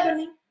like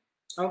Ebony.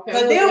 Okay.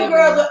 Because them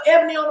girls are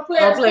Ebony on the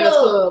Players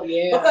Club.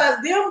 Yeah. Because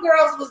them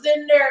girls was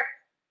in there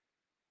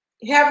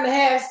having to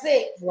have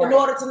sex in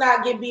order to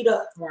not get beat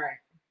up. Right.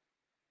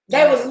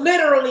 They was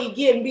literally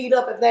getting beat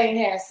up if they ain't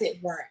had sex.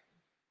 Right.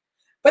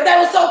 But they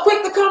was so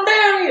quick to come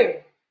down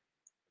here.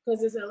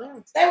 Because it's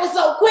Atlanta. They was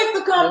so quick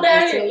to come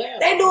down here.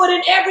 They do it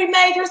in every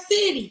major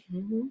city.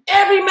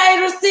 Every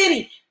major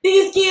city.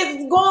 These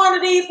kids is going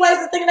to these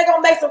places thinking they're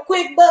going to make some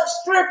quick bucks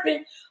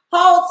stripping.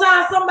 Whole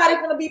time somebody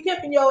going to be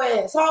pimping your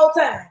ass. Whole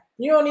time.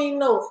 You don't even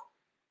know it.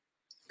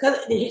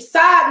 Because,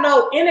 side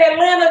note, in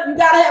Atlanta, you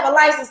got to have a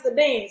license to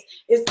dance.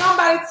 If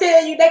somebody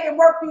tell you they can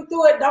work you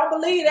through it, don't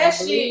believe that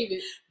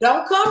shit.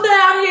 Don't come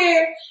down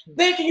here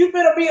thinking you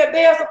finna be a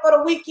dancer for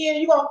the weekend.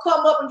 You going to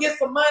come up and get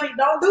some money.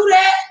 Don't do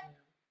that.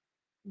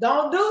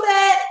 Don't do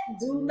that.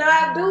 Do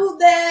not do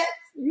that.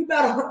 You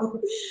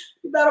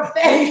better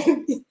pay.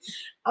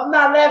 I'm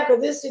not laughing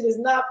because this shit is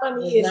not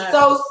funny. It's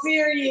so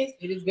serious.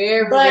 It is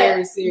very,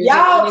 very serious.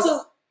 Y'all too.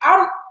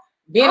 I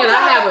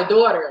have a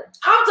daughter.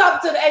 I'm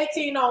talking to the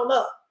 18 on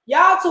up.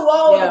 Y'all too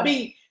old to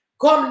be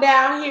coming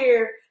down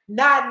here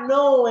not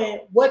knowing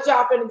what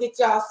y'all finna get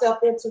yourself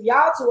into.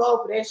 Y'all too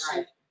old for that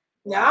shit.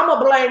 Now, I'm going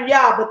to blame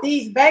y'all, but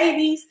these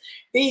babies,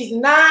 these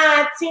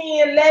 9,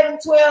 10, 11,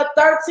 12,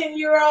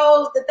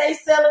 13-year-olds that they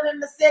selling in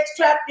the sex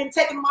trafficking,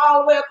 taking them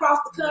all the way across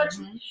the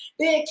country,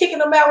 then kicking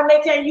them out when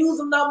they can't use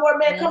them no more,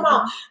 man, come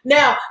on.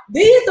 Now,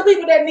 these are the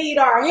people that need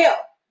our help.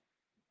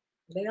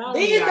 They all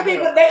need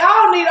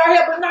our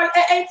help, but not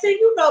at 18,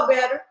 you know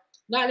better.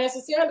 Not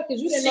necessarily,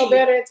 because you didn't know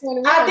better at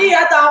 21. I did.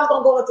 I thought I was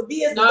going to go into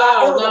business.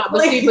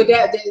 But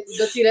that's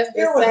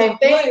the same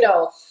thing,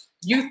 though.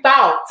 You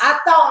thought. I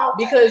thought.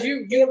 Because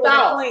you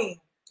thought. Right.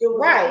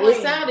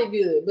 It sounded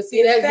good. But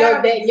see, that's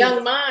that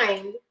young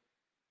mind.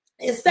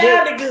 It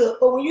sounded good.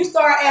 But when you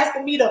start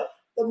asking me to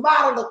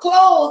model the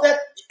clothes,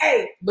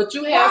 but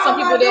you have some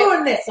people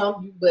doing that. Why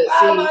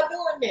am I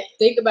doing that?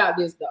 Think about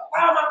this, though.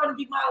 Why am I going to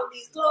be modeling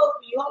these clothes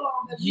for you? Hold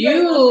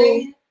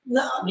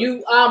on.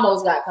 You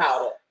almost got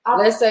caught up.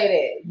 Let's say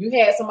that. You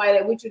had somebody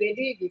that with you that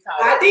did get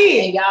caught up. I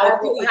did. And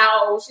y'all,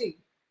 how old was she?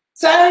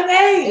 Same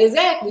age.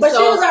 Exactly. But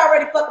she was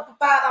already fucking for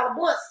 $5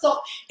 once. So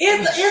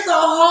it's a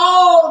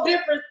whole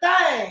different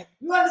thing.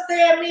 You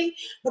understand me?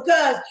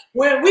 Because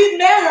when we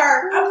met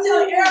her, I'm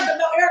telling Erica,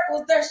 no, Erica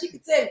was there, she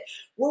could tell you.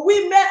 When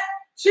we met,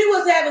 she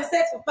was having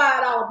sex for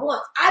 $5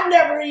 once.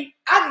 I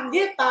can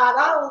get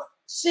 $5.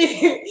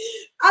 Shit.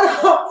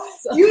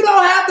 You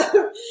don't have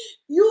to,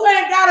 you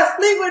ain't gotta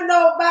sleep with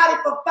nobody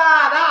for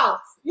 $5.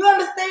 You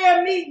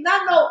understand me?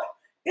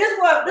 This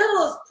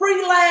was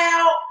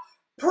pre-loud,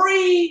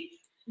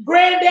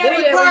 pre-granddaddy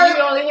You Perk,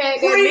 only had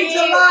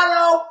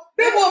pre-gelato.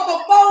 This was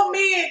before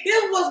men.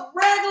 This was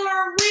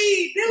regular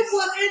weed. This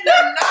was in the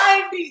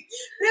 90s.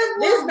 This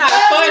was not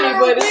funny,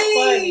 but it's weed.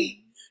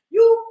 funny.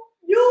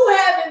 You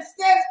having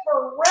sex for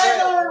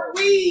regular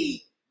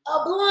weed,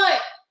 a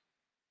blunt.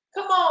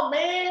 Come on,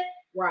 man.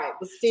 Right,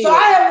 but still. So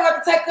I didn't want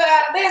to take her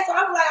out of that. So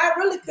I'm like, I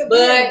really could be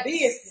in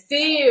business.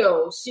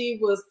 Still, she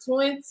was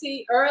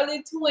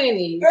early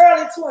 20s.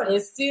 Early 20s.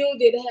 And still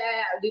did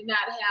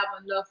not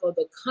have enough of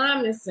the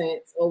common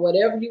sense or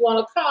whatever you want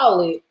to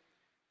call it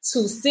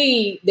to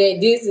see that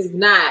this is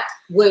not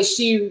what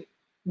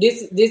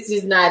this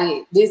is not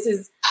it. This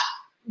is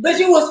this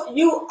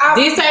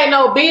ain't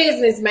no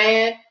business,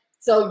 man.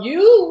 So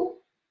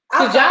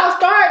because y'all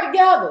started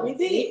together. We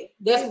did.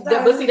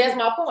 But see, that's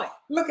my point.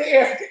 Look at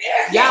Erica.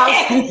 Y'all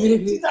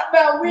she talking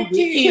about we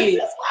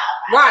kids.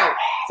 Right.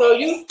 So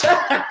you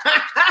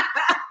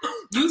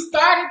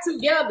started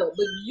together,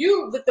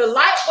 but the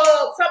light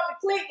bulb, something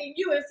clicked in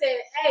you and said,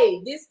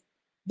 "Hey, this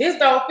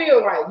don't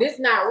feel right. This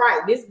not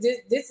right. This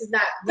is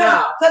not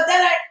no." Because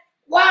that ain't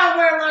why I'm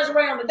wearing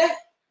lingerie on the day.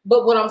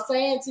 But what I'm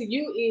saying to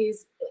you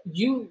is,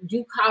 you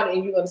caught it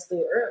and you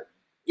understood early.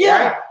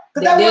 Yeah. Right?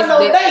 Because that wasn't no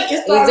date.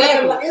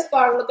 It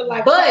started looking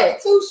like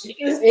prostitution.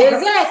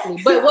 Exactly.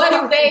 But what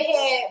if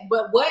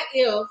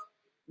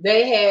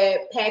they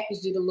had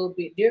packaged it a little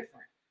bit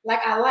different? Like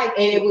I like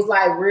and it was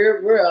like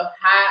real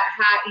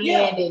high end,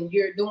 yeah. And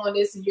you're doing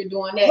this and you're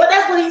doing that. But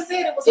that's what he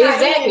said. It was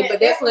exactly, but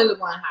definitely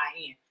wasn't high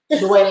end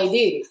the way they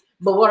did it.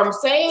 But what I'm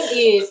saying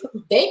is,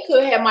 they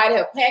might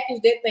have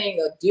packaged that thing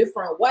a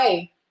different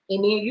way,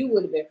 and then you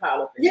would have been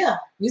caught up in it.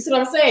 You see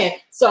what I'm saying?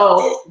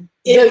 So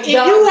if you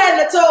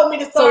hadn't told me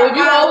to start, so if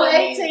you're over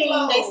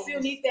 18, they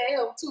still need that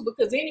help too,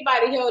 because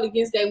anybody held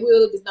against their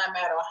will, it does not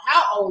matter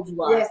how old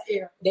you are.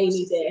 They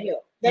need that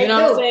help. They you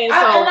know what I'm saying?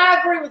 And I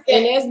agree with that.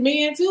 And that's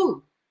men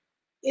too.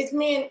 It's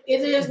men.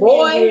 It is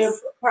boys men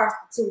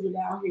prostituted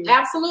out here.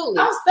 Absolutely.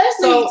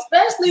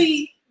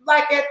 Especially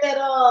like at that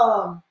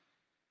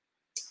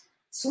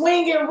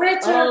Swinging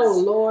Richards. Oh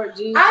Lord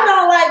Jesus! I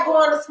don't like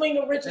going to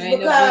Swinging Richards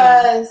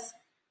because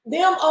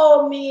them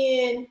old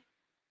men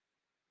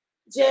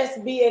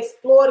just be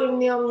exploiting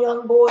them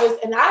young boys,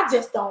 and I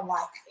just don't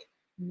like it.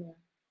 Yeah.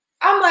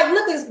 I'm like,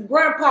 look at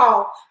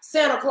Grandpa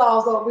Santa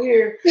Claus over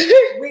here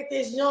with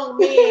this young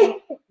man.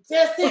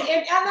 And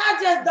I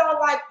just don't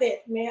like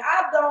that, man.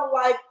 I don't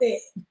like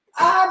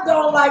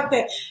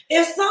that.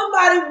 If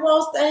somebody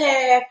wants to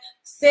have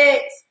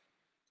sex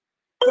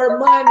for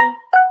money,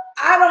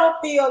 I don't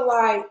feel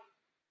like.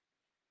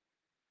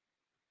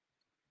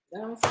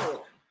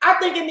 I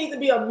think it needs to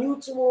be a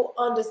mutual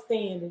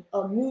understanding,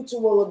 a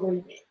mutual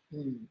agreement.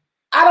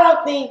 I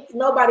don't think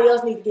nobody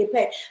else needs to get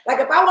paid. Like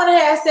if I want to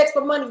have sex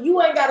for money,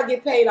 you ain't got to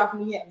get paid off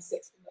me having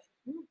sex for money.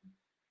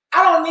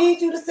 I don't need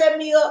you to set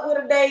me up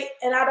with a date,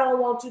 and I don't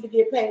want you to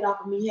get paid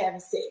off of me having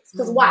sex.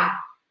 Because why?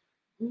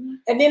 And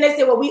then they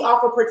say, well, we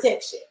offer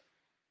protection.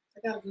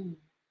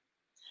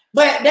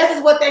 But this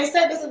is what they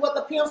said. This is what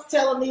the pimps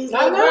telling these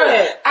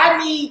girls.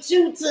 I need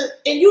you to,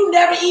 and you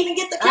never even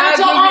get to count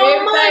your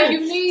own money.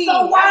 You need.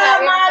 So why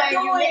am I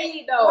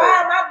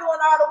doing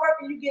all the work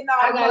and you getting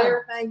all the money?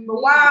 Everything you but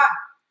need. Why?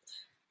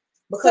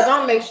 Because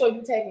I'm make sure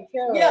you're taking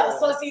care of. Yeah.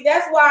 So see,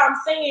 that's why I'm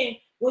saying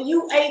when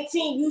you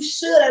 18, you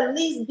should at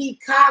least be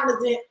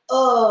cognizant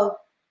of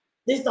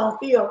this. Don't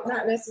feel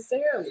not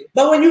necessarily.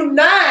 But when you're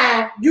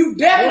 9, you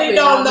definitely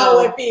don't know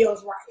it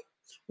feels right.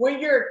 When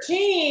you're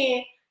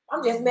 10.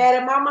 I'm just mad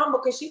at my mama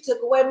because she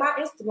took away my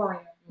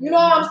Instagram. You know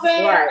what I'm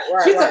saying? Right.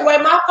 She took away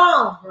my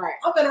phone. Right.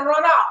 I'm finna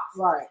run off.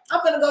 Right.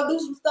 I'm finna go do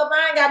some stuff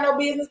I ain't got no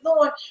business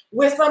doing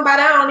with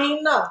somebody I don't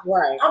even know.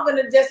 Right. I'm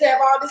finna just have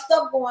all this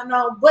stuff going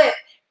on. But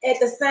at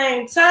the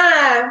same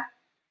time,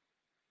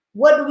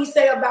 what do we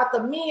say about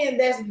the men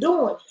that's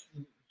doing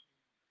it?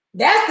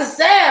 That's the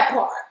sad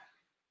part.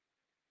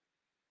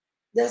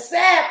 The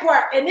sad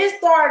part, and it's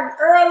starting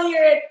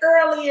earlier and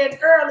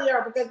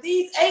earlier because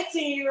these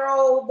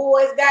 18-year-old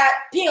boys got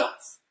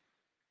pimps.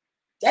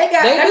 They ain't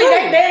got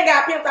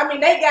pimps. I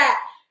mean, they got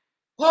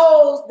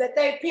hoes that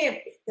they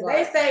pimping.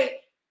 They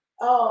say,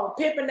 "Oh,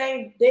 pimping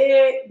ain't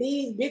dead.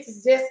 These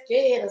bitches just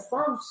scared of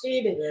some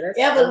shit." And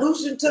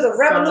evolution to the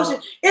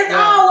revolution. It's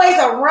always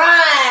a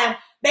rhyme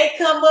they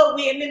come up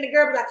with, and then the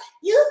girl be like,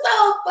 "You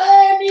so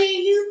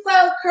funny, you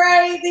so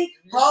crazy."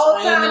 Whole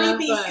time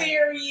he be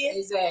serious.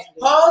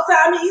 Exactly. Whole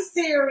time he's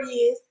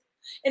serious.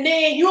 And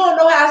then you don't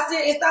know how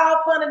serious. It's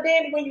all fun and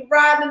dandy when you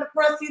riding in the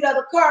front seat of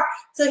the car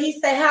till he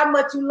say, "How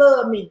much you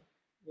love me?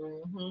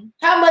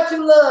 How much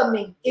you love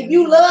me? If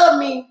you love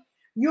me,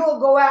 you'll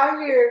go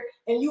out here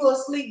and you will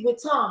sleep with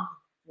Tommy."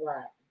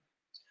 Right.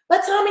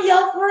 But Tommy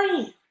your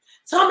friend.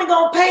 Tommy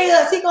gonna pay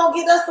us. He gonna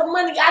get us some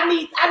money. I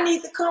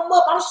need to come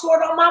up. I'm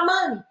short on my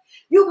money.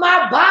 You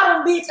my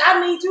bottom bitch. I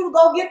need you to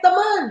go get the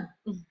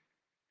money.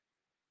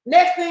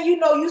 Next thing you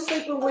know, you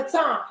sleeping with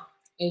Tommy.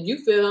 And you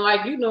feeling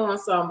like you doing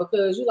something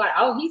because you like,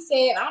 oh, he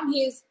said I'm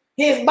his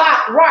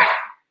bot. Right.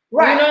 You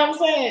know what I'm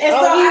saying? And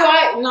so he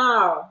like,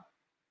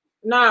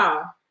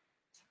 no.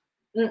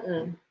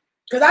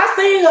 Cause I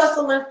seen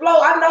Hustle and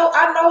Flow. I know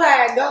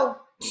how it go.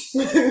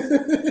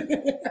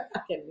 I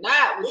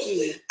cannot with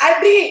you.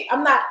 I did.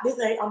 I'm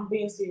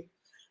being serious.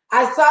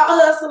 I saw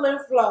Hustle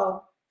and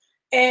Flow,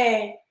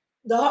 and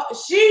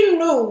she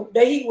knew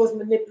that he was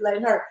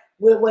manipulating her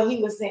with what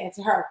he was saying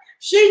to her.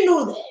 She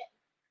knew that.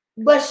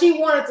 But she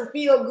wanted to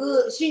feel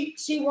good.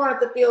 She wanted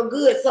to feel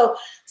good. So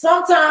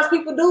sometimes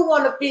people do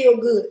want to feel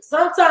good.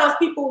 Sometimes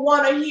people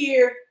want to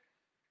hear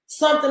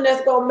something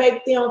that's gonna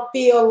make them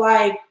feel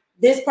like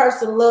this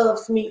person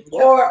loves me,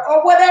 yep.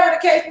 or whatever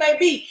the case may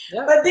be.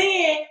 Yep. But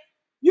then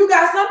you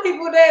got some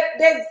people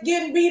that's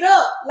getting beat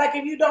up. Like,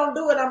 if you don't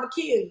do it, I'm gonna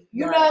kill you.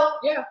 You know?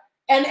 Yeah.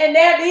 And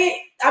that it.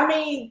 I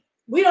mean,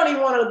 we don't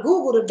even want to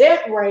Google the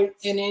death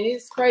rates. And then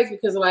it's crazy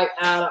because, like,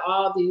 out of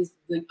all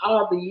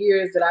the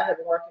years that I have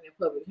been working in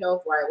public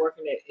health, right,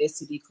 working at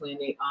STD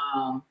clinic,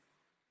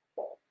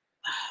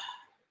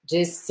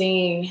 just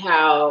seeing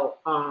how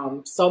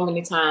so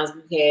many times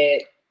we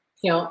had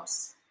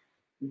pimps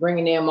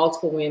bringing in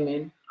multiple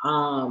women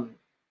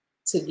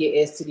to get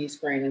STD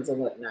screenings and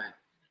whatnot.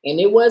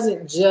 And it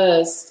wasn't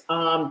just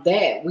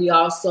that. We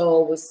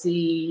also would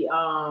see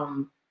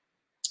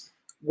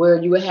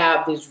where you would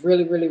have this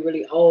really, really,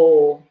 really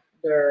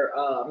older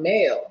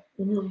male,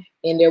 mm-hmm.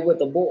 and they're with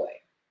a boy.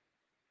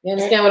 You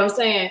understand what I'm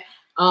saying?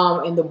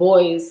 And the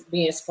boy is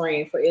being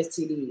screened for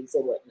STDs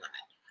or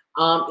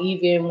whatnot.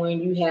 Even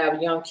when you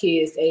have young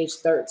kids age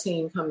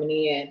 13 coming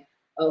in,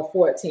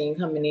 14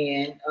 coming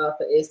in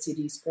for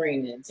STD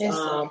screenings.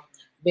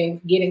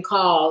 Been getting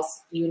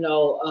calls, getting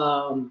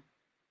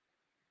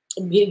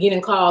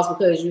calls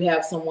because you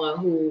have someone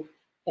who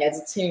has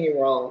a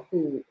 10-year-old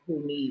who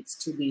needs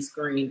to be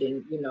screened,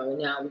 and now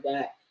we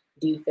got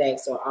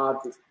defects or all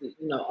this,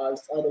 all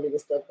this other little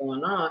stuff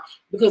going on,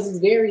 because it's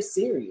very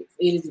serious.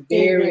 It is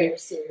very,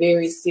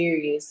 very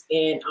serious.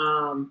 And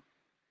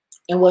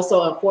what's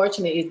so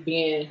unfortunate is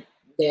being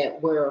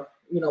that we're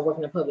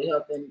working in public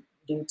health, and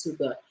due to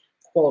the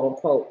quote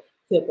unquote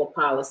HIPAA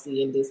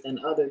policy and this and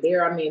other,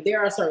 there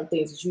are certain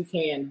things that you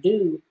can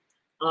do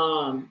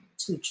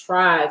to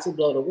try to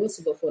blow the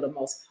whistle, but for the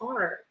most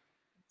part,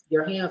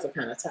 your hands are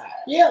kind of tied.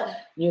 Yeah.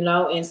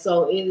 And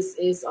so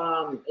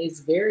it's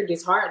very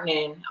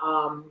disheartening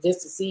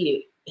just to see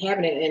it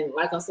happening. And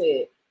like I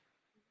said,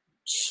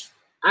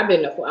 I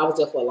was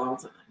there for a long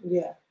time.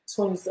 Yeah.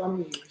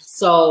 20-some years.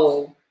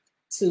 So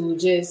to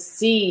just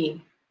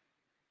see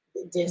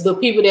the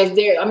people that's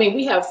there,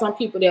 we have some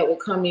people that will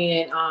come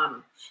in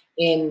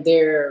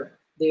their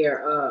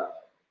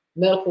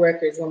medical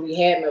records, when we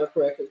had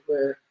medical records,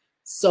 were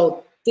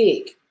so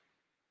thick.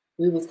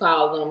 We was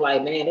calling them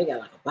like, man, they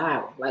got like a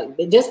Bible. Like,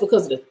 just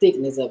because of the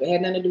thickness of it.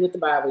 Had nothing to do with the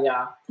Bible,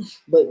 y'all.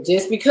 But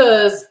just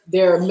because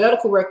their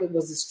medical record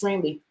was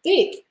extremely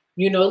thick,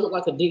 it looked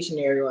like a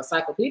dictionary or a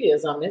encyclopedia or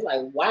something. It's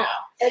like, wow.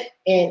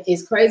 And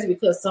it's crazy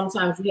because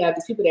sometimes you have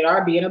these people that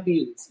are being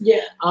abused.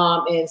 Yeah.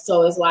 And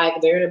so it's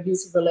like they're in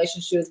abusive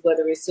relationships,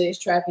 whether it's sex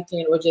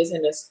trafficking or just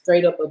in a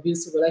straight up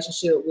abusive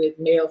relationship with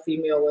male,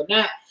 female, or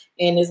not.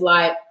 And it's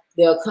like,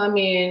 they'll come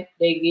in,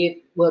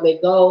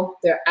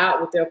 they're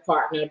out with their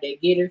partner, they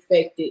get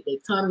infected, they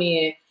come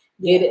in,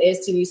 get an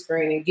STD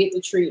screening, get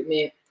the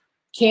treatment,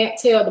 can't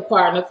tell the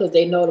partner because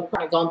they know the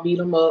partner gonna beat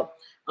them up,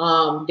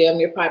 damn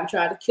near probably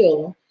try to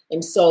kill them.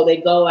 And so they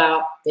go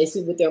out, they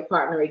sleep with their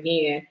partner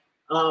again,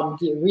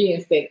 get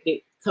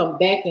reinfected, come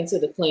back into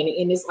the clinic,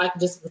 and it's like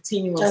just a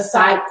continuous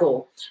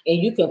cycle. And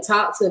you can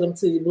talk to them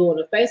till you're blue in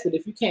the face, but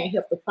if you can't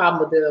help the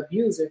problem with the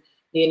abuser,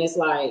 then it's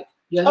like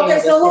your hands are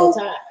still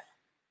tied.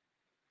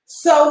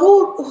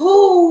 So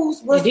who's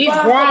responsible? These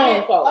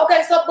grown folks.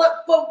 Okay, so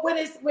but when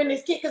it's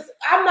kids, because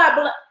I'm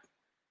not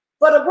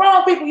for the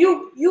grown people,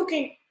 you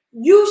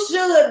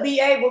should be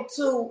able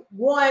to,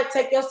 one,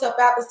 take yourself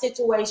out of the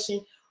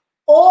situation,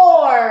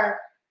 or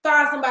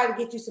find somebody to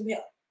get you some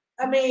help.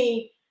 A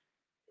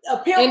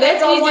pimp, and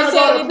that's easy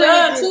said and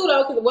done too,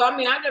 though. Because I've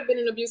never been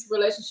in an abusive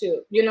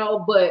relationship,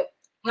 but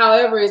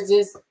however, it's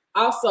just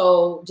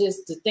also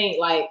just to think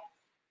like,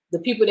 the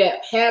people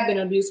that have been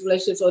in abusive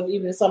relationships, or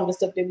even some of the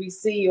stuff that we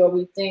see or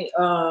we think,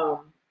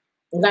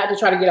 not to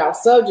try to get off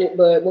subject,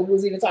 but what we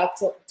was even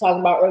talking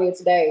about earlier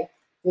today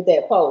with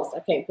that post. I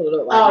can't pull it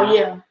up right now.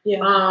 Oh,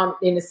 yeah.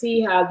 And to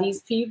see how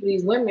these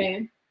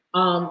women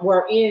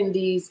were in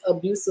these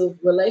abusive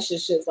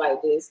relationships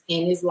like this,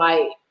 and it's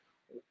like,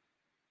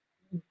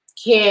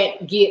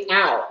 can't get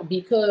out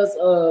because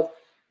of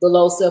the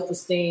low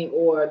self-esteem,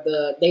 or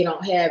they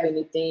don't have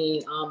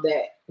anything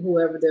that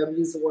whoever their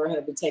abuser were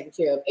have been taking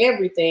care of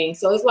everything.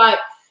 So it's like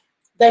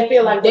they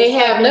feel like they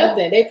have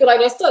nothing. They feel like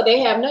they're stuck. They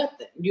have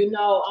nothing,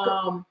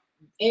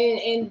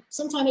 and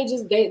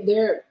sometimes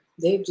they're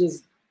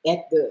just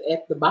at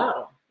the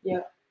bottom.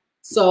 Yeah.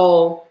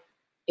 So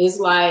it's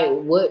like,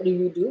 what do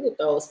you do with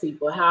those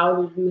people?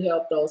 How do you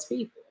help those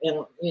people?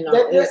 And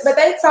but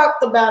they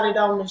talked about it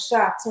on the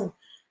shop too.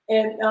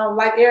 And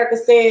like Erica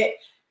said,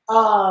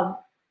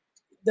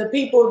 the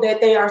people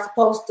that they are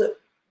supposed to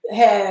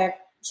have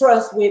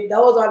trust with,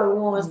 those are the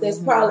ones that's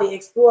probably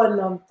exploiting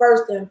them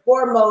first and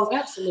foremost.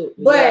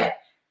 Absolutely. But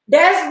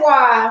that's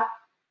why,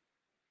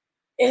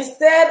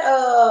 instead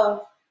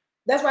of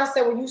That's why I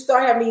said when you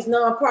start having these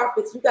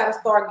nonprofits, you got to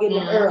start getting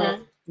them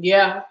early.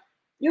 Yeah.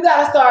 You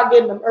got to start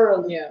getting them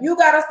early. Yeah. You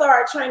got to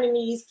start training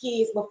these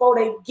kids before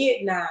they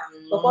get 9,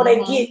 before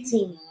they get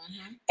 10.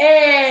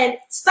 And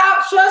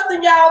stop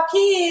trusting y'all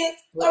kids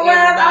with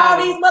around everybody. all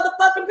these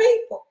motherfucking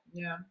people.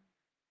 Yeah.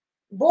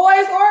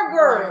 Boys or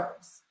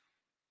girls.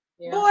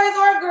 Yeah. Boys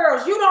or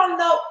girls. You don't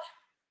know.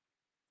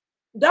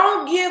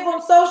 Don't give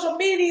them social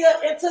media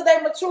until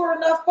they mature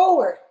enough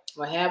for it.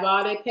 Or have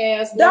all their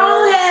passwords.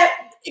 Don't have,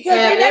 because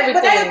everything.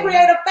 But they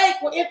create a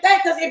fake one.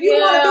 Because if you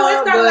want to do it,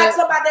 it's not like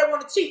somebody that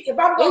want to cheat. If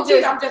I'm going to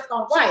cheat, I'm just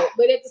going to cheat. Right,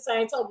 but at the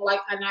same time, like,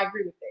 and I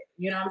agree with that.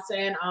 You know what I'm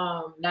saying?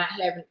 Not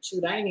having,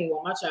 shoot, I ain't even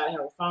want my child to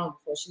have a phone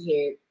before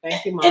she had.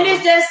 Thank you, Mom. And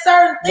it's just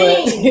certain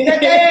things that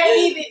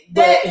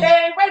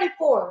they ain't ready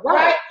for,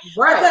 right?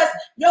 Right. Because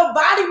your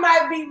body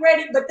might be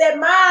ready, but that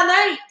mind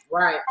ain't.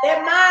 Right.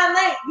 That mind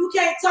ain't. You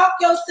can't talk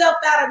yourself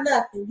out of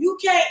nothing. You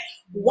can't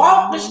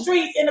walk the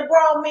streets and the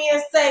grown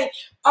men say,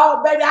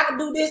 "Oh, baby, I can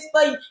do this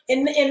for you,"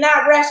 and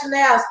not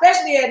rationale,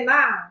 especially at 9.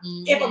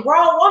 If a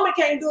grown woman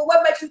can't do it,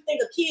 what makes you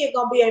think a kid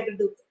gonna be able to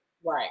do it?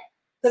 Right.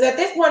 Because at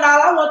this point,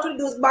 all I want you to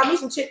do is buy me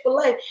some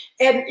Chick-fil-A,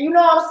 and you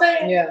know what I'm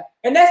saying? Yeah.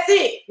 And that's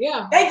it.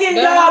 Yeah. They getting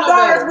y'all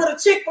daughters with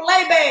a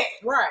Chick-fil-A bag.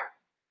 Right.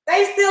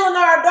 They stealing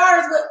our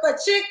daughters for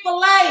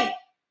Chick-fil-A.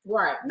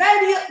 Right.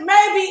 Maybe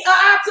an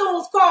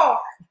iTunes card.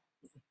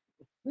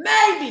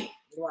 Maybe.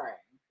 Right.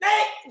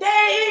 They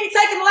ain't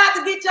taking a lot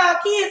to get y'all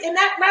kids, and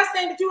that's not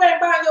saying that you ain't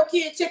buying your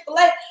kid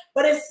Chick-fil-A,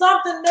 but it's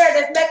something there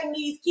that's making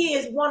these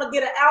kids want to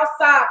get an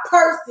outside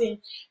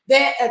person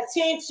that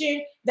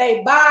attention,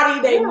 their body,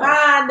 their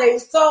mind, their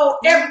soul,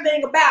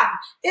 everything about them.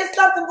 It's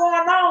something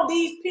going on.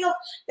 These pimps,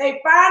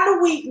 they find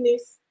the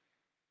weakness,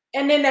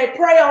 and then they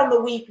prey on the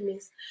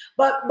weakness.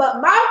 But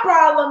my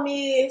problem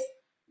is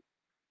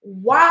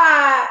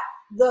why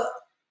the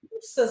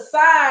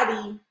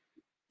society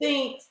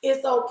thinks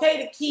it's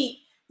okay to keep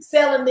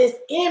selling this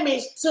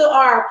image to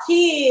our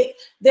kids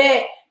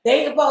that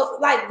they supposed to,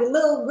 like the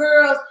little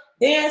girls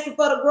dancing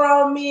for the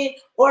grown men,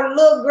 or the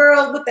little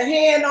girls with the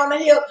hand on the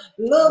hip,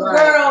 little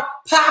girl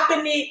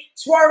popping it,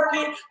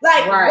 twerking.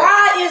 Like,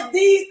 why is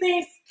these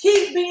things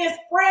keep being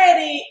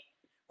spreaded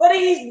for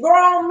these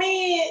grown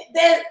men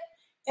that,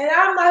 and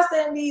I'm not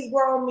saying these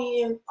grown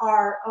men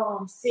are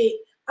sick.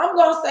 I'm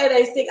going to say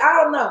they sick.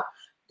 I don't know.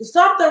 There's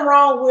something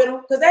wrong with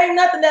them, because there ain't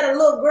nothing that a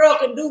little girl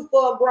can do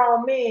for a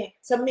grown man,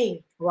 to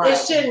me. Right. It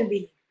shouldn't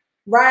be.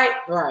 Right?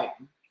 Right.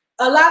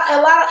 A lot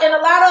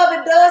of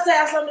it does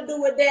have something to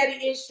do with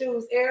daddy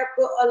issues,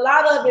 Erica. A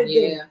lot of it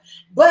do.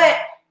 But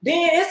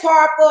then it's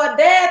hard for a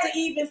dad to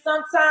even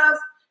sometimes,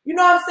 you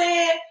know what I'm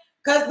saying?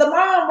 Because the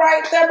mom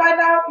right there might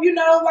not, you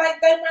know, like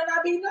they might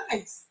not be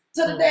nice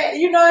to the dad,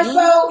 you know, and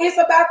so it's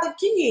about the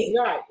kid.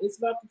 Right, it's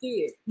about the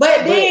kid.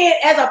 But then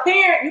as a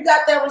parent, you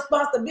got that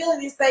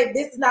responsibility to say,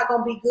 this is not going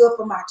to be good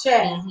for my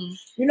child.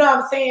 You know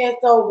what I'm saying?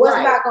 So what's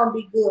not going to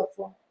be good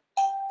for him?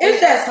 It's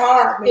just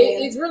hard, man.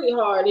 It's really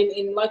hard.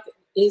 And like,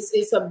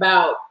 it's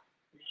about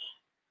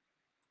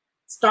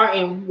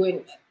starting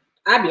with,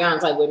 I'll be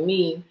honest, like with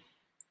me,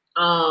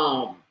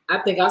 I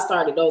think I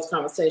started those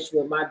conversations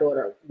with my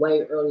daughter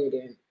way earlier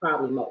than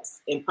probably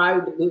most. And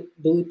probably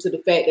due to the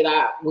fact that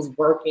I was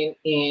working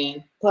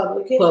in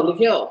public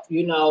health,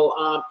 you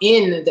know,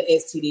 in the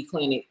STD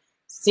clinic,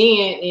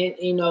 seeing and,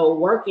 you know,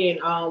 working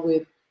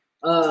with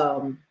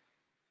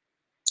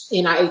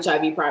in our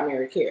HIV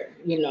primary care,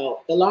 you know,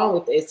 along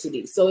with the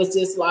STD. So it's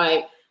just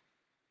like,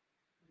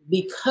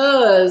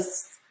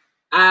 because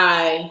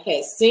I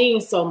had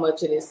seen so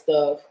much of this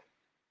stuff,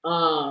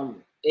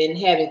 and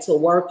having to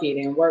work it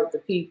and work the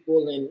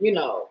people, and you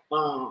know,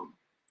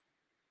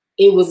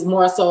 it was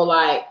more so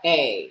like,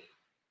 hey,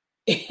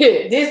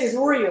 this is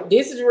real.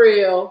 This is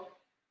real.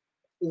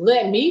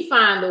 Let me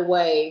find a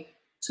way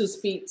to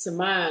speak to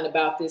mine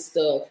about this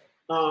stuff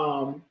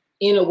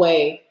in a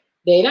way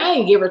that I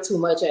didn't give her too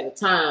much at the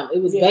time.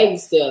 It was baby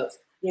steps,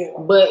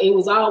 but it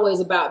was always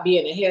about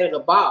being ahead of the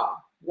ball.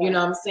 You know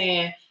what I'm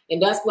saying?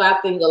 And that's why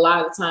I think a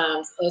lot of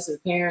times us as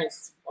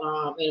parents,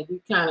 and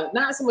we kind of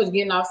not so much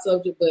getting off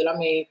subject, but I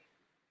mean,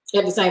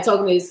 at the same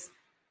token, is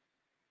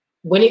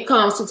when it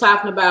comes to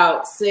talking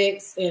about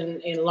sex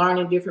and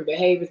learning different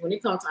behaviors, when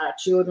it comes to our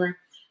children,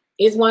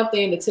 it's one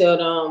thing to tell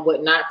them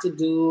what not to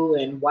do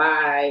and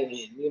why,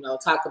 and you know,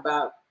 talk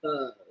about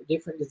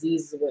different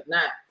diseases and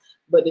whatnot.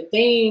 But the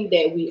thing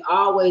that we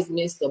always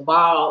miss the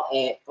ball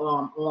at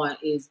on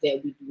is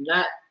that we do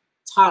not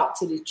talk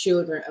to the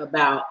children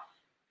about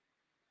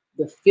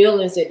the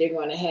feelings that they're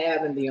going to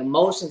have and the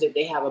emotions that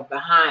they have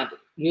behind it,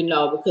 you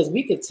know, because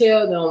we could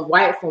tell them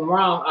right from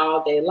wrong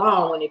all day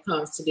long when it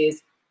comes to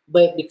this,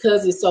 but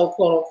because it's so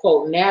quote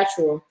unquote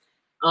natural,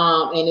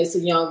 and it's a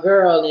young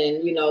girl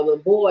and, you know,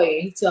 the boy,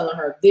 and he's telling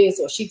her this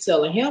or she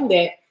telling him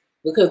that,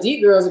 because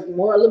these girls are a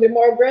little bit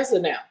more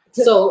aggressive now.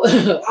 So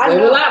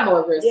they're a lot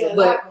more aggressive,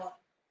 but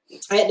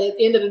at the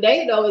end of the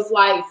day though, it's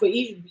like for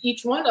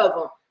each one of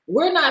them,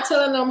 we're not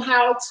telling them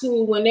how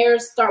to, when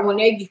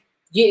they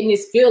getting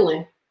this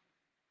feeling,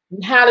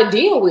 how to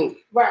deal with it.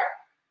 Right.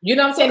 You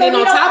know what I'm saying? And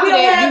on top of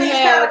that, you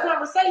have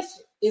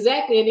conversation.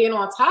 Exactly. And then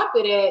on top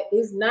of that,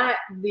 it's not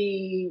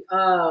the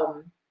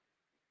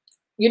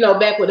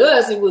back with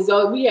us, it was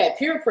we had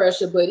peer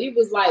pressure, but it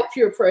was like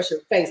peer pressure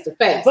face to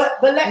face.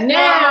 But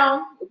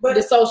now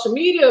the social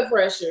media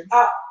pressure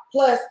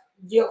plus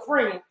your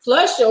friend.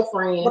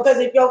 Because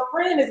if your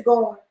friend is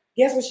going,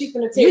 guess what she's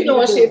gonna tell you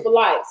doing shit for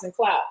likes and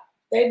clout.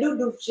 They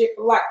do shit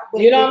for likes.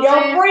 But you know if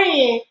your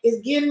friend is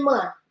getting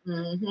money,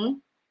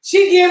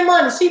 she getting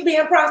money, she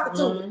being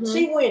prostituted,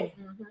 she winning.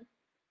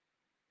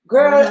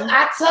 Girl,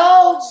 I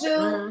told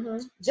you,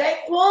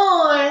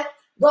 Jaquan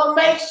gonna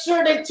make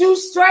sure that you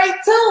straight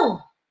too.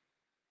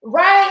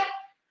 Right?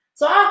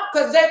 So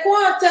because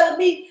Jaquan telling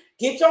me,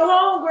 get your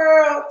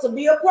homegirl to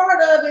be a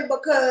part of it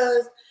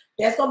because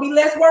that's gonna be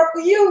less work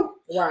for you.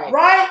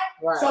 Right?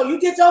 So you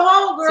get your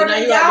homegirl, so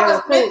and y'all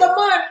can split the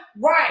money.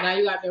 Right. Now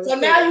you out there recruiting. So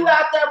now you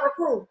out there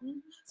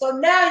recruiting. So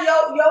now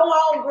your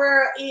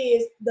homegirl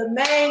is the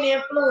main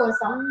influence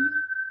on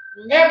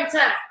you every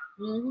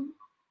time.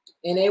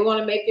 And they want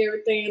to make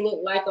everything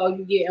look like, oh,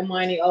 you getting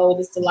money, oh,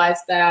 this the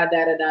lifestyle,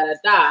 da da da da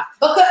da.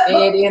 And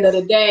at the end of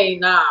the day,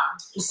 nah.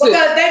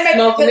 Because they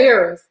make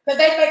mirrors. Because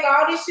they make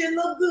all this shit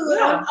look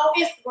good on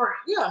Instagram.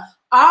 Yeah.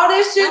 All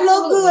this shit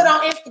look good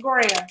on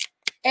Instagram.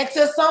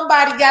 Until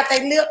somebody got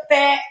their lip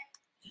fat,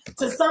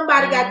 till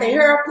somebody got their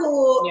hair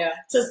pulled,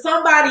 till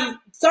somebody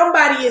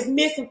is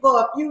missing for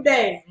a few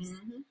days.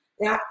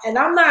 Now, and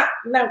I'm not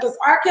now because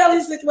R.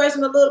 Kelly's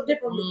situation a little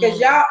different because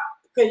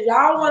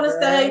y'all want to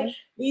say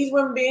these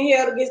women being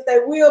held against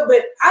their will,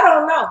 but I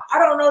don't know. I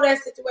don't know that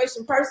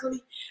situation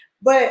personally,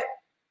 but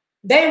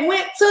they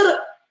went freely.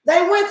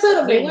 They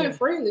went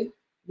freely.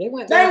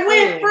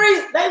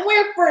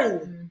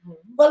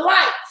 For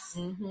likes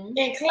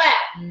and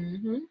clap.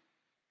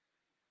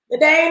 But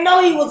they ain't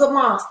know he was a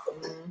monster.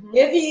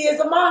 If he is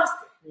a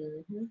monster.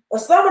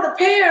 But some of the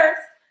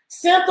parents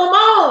sent them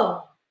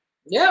on.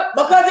 Yep.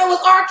 Because it was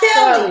R.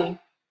 Kelly.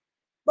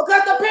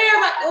 Because the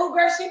parents like, oh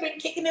girl, she been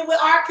kicking it with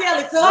R.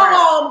 Kelly to her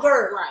home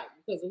girl. Right.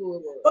 Because of who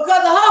it was.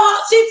 Because of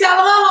her, she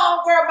telling her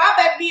home girl, my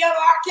baby be at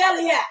R.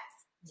 Kelly house.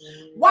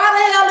 Why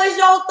the hell is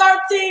your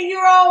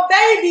 13-year-old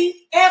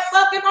baby at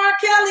fucking R.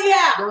 Kelly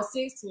house? Your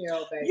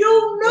 16-year-old baby. You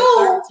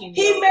knew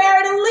he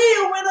married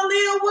Aaliyah when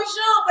Aaliyah was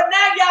young, but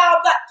now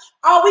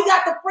y'all we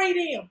got to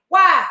free them.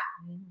 Why?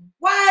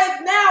 Why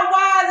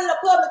is it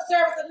a public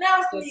service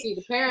announcement? See,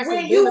 the parents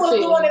when you was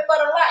doing it for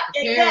the life?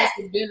 The parents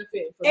was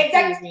benefiting from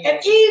exactly.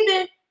 And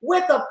even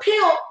with a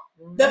pimp,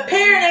 the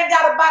parent ain't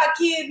got to buy the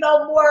kid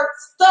no more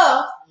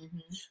stuff.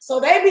 So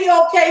they be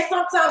okay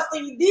sometimes.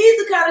 These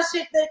are the kind of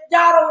shit that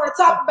y'all don't want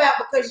to talk about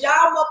because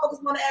y'all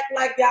motherfuckers want to act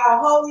like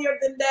y'all holier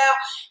than thou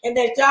and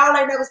that y'all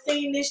ain't never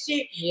seen this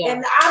shit.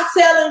 And I'm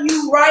telling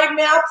you right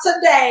now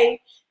today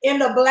in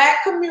the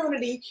black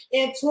community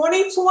in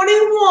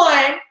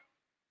 2021,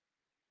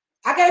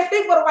 I can't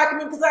speak for the white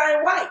community because I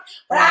ain't white,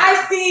 but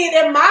I see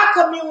it in my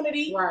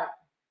community.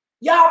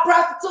 Y'all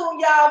prostituting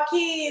y'all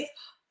kids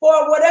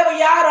for whatever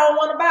y'all don't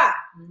want to buy.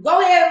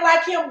 Go ahead and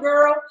like him,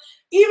 girl.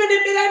 Even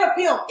if it ain't a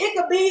pimp, it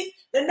could be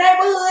the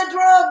neighborhood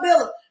drug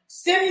dealer.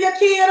 Send your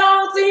kid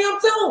on to him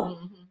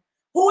too.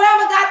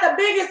 Whoever got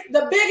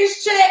the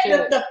biggest check,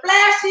 the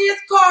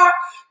flashiest car,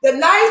 the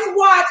nice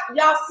watch,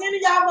 y'all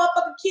sending y'all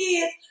motherfucking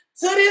kids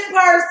to this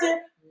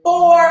person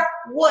for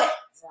what?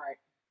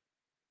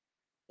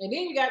 And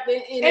then you got the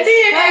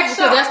because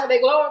that's what they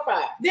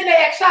glorify. Then they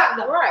act shocked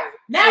though.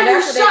 Now and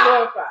you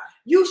shocked.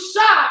 You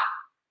shocked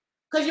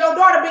because your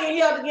daughter being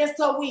held against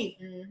her will.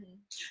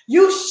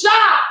 You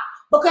shocked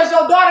because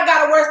your daughter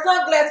got to wear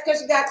sunglasses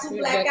because she got two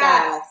black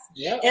eyes.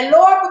 And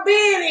Lord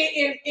forbid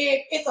if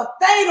it's a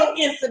fatal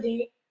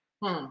incident.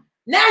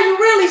 Now you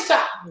really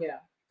shocked.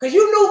 Because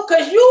you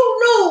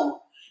knew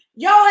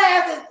your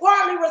ass is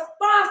partly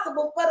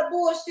responsible for the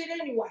bullshit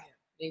anyway.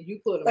 And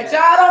you put them but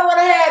y'all don't want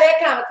to have that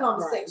kind of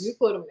conversation. You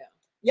put them down.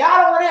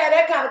 Y'all don't want to have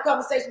that kind of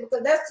conversation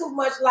because that's too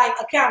much like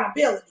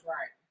accountability.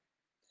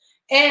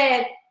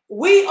 And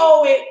we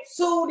owe it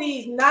to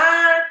these 9,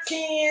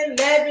 10,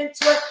 11,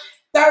 12,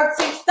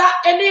 13. Stop.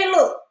 And then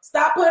look,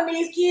 stop putting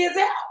these kids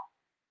out.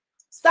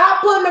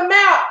 Stop putting them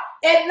out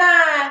at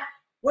 9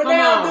 when they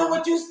don't do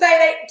what you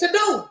say to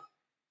do.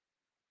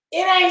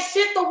 It ain't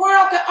shit the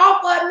world can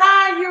offer a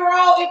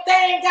 9-year-old if they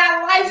ain't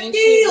got life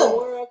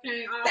skills.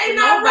 They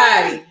not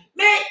ready.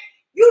 Man,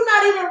 you're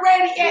not even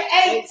ready at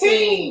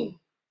 18.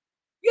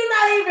 You're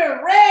not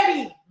even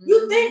ready.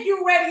 You think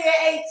you're ready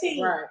at 18.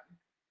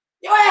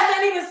 Your ass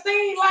ain't even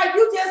seen like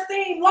you just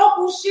seen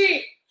local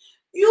shit.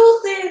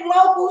 You seen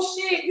local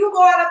shit. You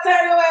go out of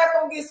town, your ass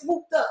gonna get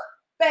swooped up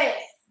fast.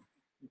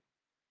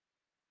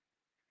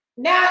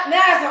 Now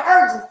it's an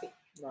urgency.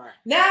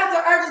 Now it's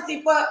an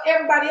urgency for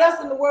everybody else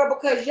in the world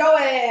because your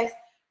ass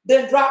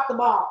done dropped the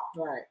ball.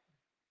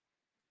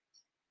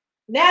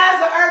 Now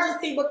it's an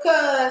urgency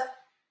because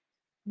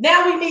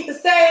now we need to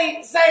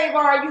save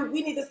our youth.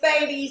 We need to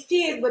save these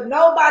kids, but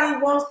nobody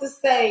wants to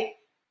say,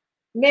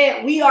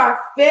 man, we are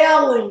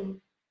failing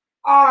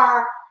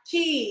our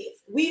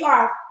kids. We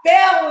are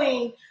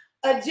failing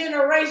a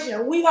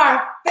generation. We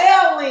are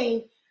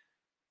failing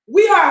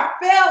We are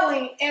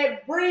failing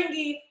at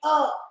bringing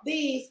up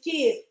these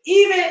kids.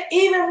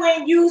 Even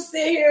when you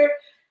sit here,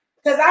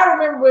 because I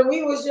remember when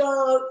we was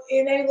young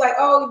and they was like,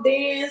 oh,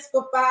 dance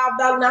for $5.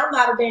 Now I'm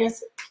not a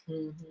dancer.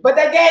 Mm-hmm. But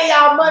they gave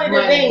y'all money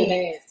to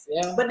dance.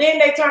 Yeah. But then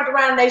they turned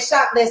around and they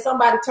shocked that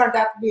somebody turned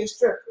out to be a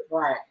stripper.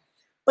 Right.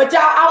 But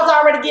y'all, I was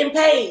already getting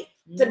paid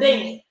to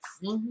dance.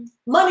 Mm-hmm.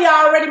 Money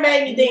already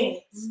made me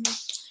dance. Mm-hmm.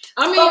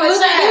 I mean,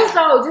 look at this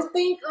though. Just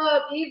think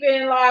of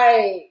even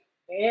like,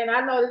 and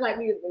I know this might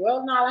be,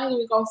 well, no, I ain't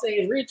even gonna say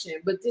it's reaching,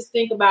 but just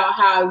think about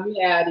how you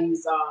have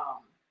these,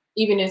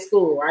 even in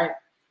school, right?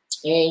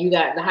 And you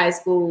got the high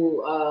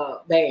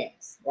school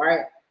bands,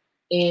 right?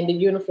 And the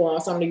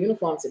uniforms, some of the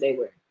uniforms that they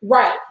wear.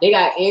 Right. They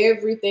got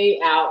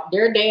everything out.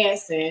 They're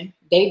dancing.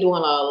 They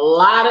doing a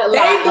lot.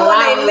 They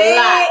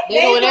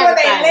doing their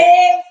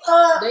legs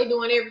up. They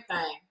doing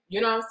everything.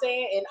 You know what I'm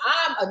saying? And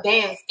I'm a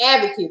dance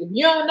advocate. If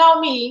you don't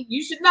know me,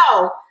 you should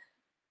know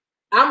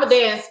I'm a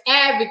dance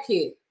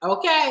advocate.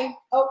 Okay?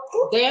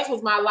 Oh, dance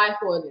was my life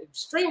for an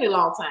extremely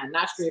long time.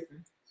 Not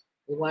stripping.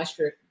 It wasn't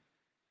stripping.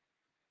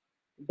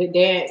 The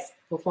dance,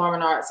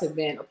 performing arts have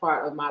been a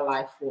part of my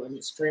life for an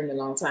extremely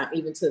long time,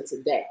 even to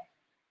today.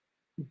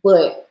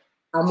 But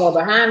I'm more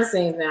behind the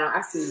scenes now.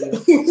 I see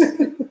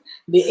you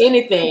did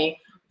anything.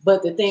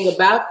 But the thing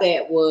about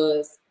that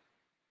was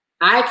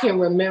I can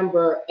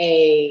remember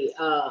a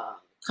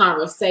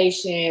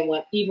conversation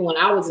when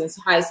I was in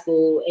high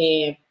school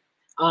and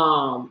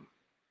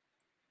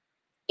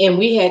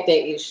we had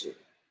that issue.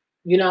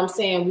 You know what I'm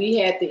saying? We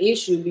had the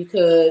issue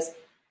because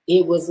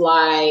it was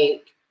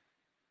like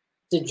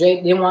they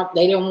didn't want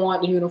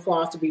the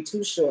uniforms to be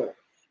too short.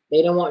 They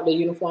didn't want the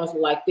uniforms to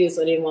be like this,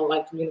 or they didn't want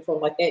like the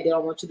uniform like that. They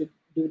don't want you to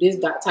do this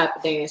type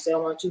of dance. They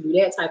don't want you to do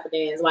that type of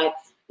dance. Like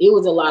it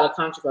was a lot of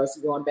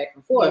controversy going back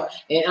and forth.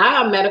 Yeah.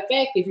 And matter of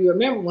fact, if you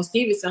remember when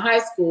Stevenson High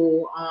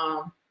School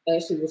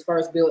actually was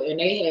first built, and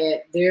they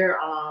had their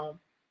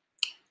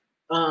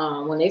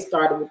when they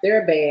started with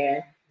their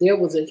band, there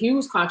was a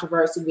huge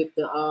controversy with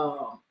the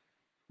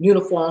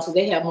uniforms. So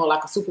they had more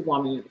like a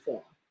Superwoman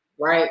uniform.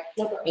 Right.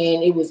 Okay.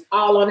 And it was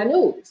all on the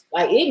news.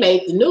 Like it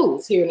made the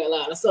news here in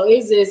Atlanta. So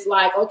it's just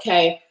like,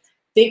 okay,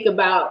 think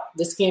about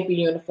the skimpy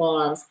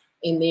uniforms.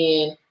 And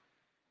then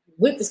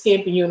with the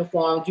skimpy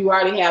uniforms, you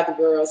already have the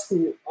girls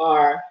who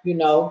are, you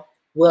know,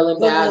 well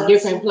endowed,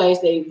 different place.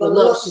 They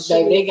voluptuous,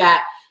 baby.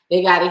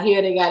 They got it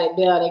here, they got it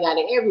there, they got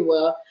it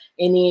everywhere.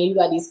 And then you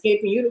got these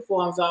skimpy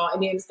uniforms on,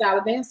 and then the style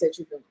of dance that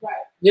you do. Right.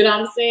 You know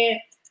what I'm saying?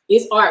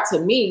 It's art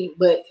to me,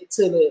 but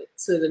to the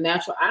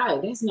natural eye,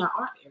 that's not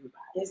art to everybody.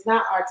 It's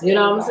not art to you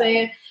know what I'm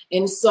saying?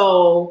 And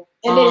so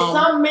there's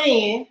some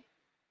man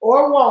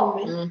or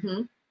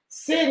woman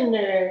sitting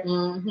there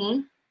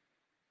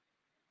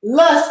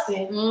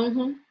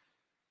lusting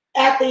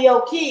after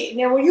your kid.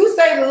 Now, when you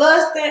say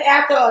lusting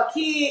after a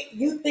kid,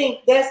 you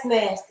think that's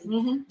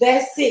nasty.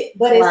 That's sick.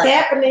 But it's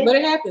happening. But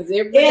it happens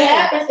every day. It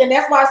happens, and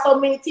that's why so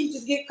many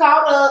teachers get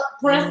caught up,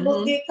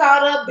 principals get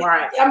caught up.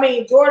 Right. I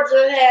mean,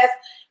 Georgia has,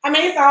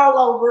 it's all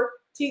over.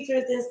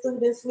 Teachers and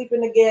students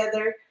sleeping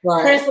together,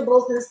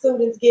 principals and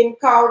students getting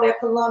called at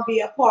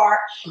Columbia Park.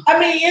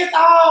 It's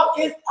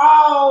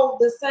all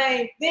the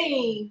same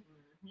thing.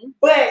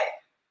 But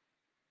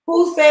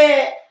who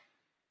said,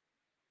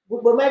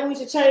 well, maybe we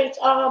should change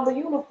the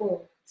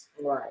uniforms?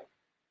 Right.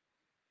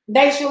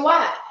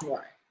 Nationwide.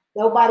 Right.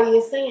 Nobody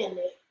is saying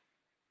that.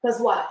 Because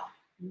why?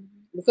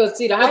 Because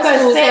see, the high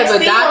schools have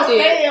adopted.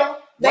 Exactly.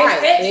 But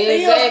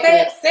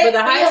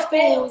the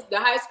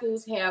high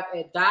schools have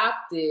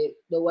adopted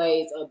the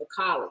ways of the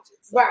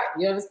colleges. Right.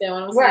 You understand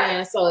what I'm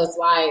saying? So it's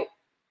like,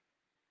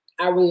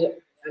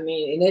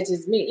 and that's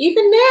just me.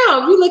 Even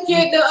now, you look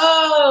at the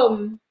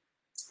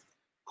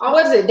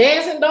what is it,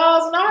 dancing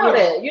dolls and all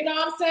that. You know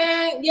what I'm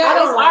saying?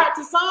 Yeah, it's art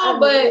to some,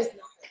 but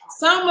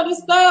some of the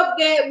stuff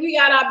that we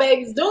got our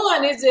babies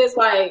doing is just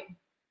like,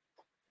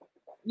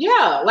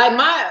 like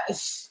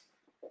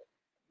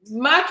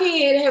my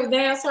kid has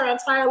danced her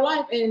entire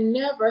life, and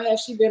never has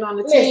she been on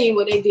the team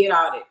where they did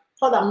all that.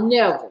 Hold on.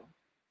 Never.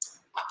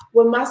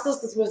 When my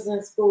sisters was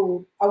in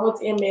school, I went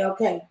to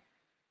MLK.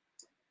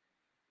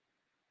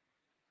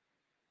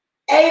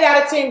 8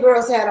 out of 10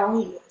 girls had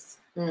on heels.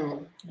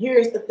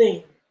 Here's the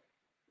thing.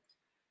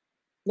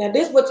 Now,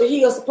 this is what your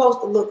heel's supposed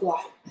to look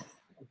like.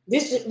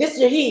 This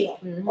your heel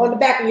on the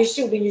back of your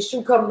shoe, then your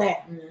shoe come down.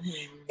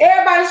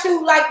 Everybody's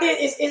shoe like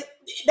this.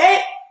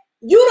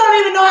 You don't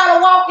even know how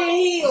to walk in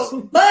heels,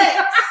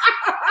 but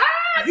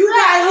you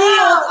got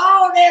heels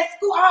on at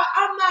school.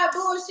 I'm not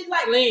doing shit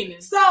like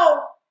leaning.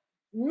 So,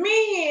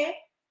 men,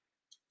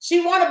 she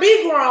want to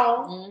be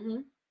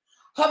grown.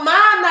 Her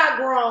mind not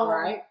grown.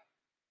 Right.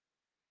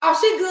 Oh,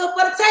 she good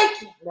for the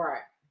taking.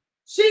 Right.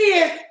 She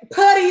is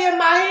putty in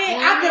my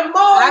hand. I can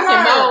mold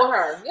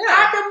her. Yeah.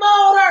 I can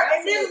mold her. Absolutely.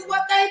 And this is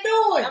what they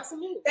doing.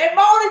 Absolutely. They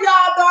molding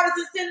y'all daughters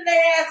and sending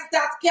their asses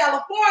out to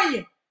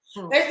California.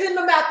 They send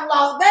them out to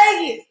Las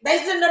Vegas. They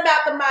send them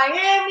out to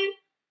Miami.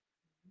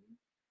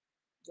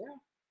 Yeah.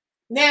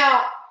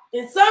 Now,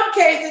 in some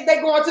cases,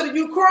 they going to the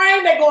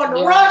Ukraine. They going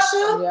to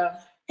Russia. Yeah.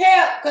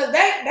 Hell, because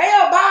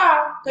they'll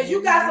buy because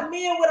you got some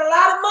men with a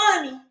lot of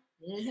money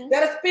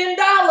that'll spend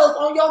dollars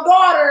on your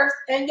daughters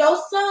and your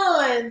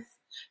sons.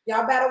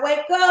 Y'all better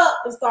wake up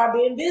and start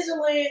being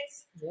vigilant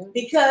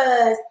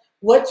because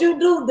what you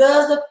do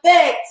does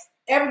affect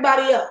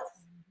everybody else.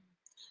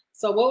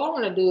 So what I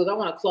want to do is I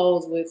want to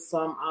close with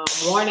some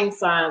warning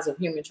signs of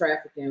human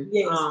trafficking.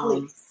 Yes,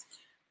 please.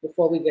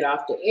 Before we get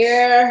off the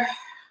air.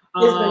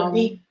 It's been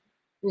deep.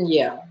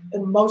 Yeah.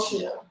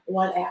 Emotional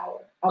 1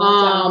 hour. I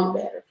want y'all to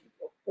do better,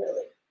 people.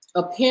 Really.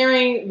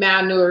 Appearing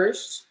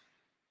malnourished,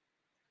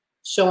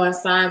 showing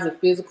signs of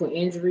physical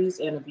injuries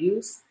and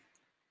abuse,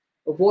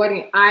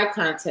 avoiding eye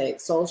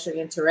contact, social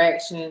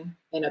interaction,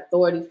 and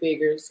authority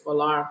figures or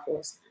law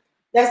enforcement.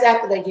 That's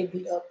after they get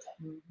beat up.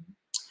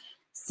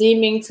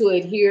 Seeming to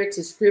adhere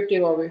to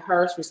scripted or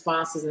rehearsed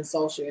responses in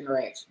social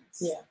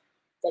interactions. Yeah.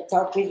 They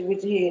talk to you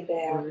with your head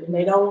down, and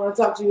they don't want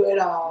to talk to you at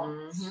all.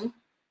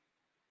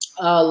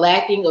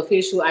 Lacking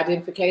official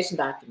identification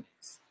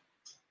documents.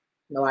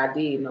 No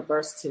ID, no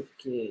birth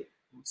certificate,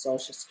 no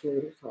social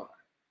security card.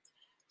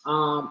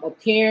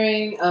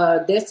 Appearing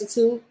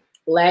destitute,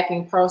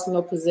 lacking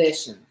personal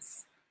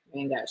possessions.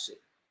 Ain't got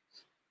shit.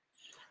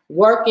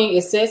 Working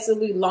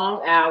excessively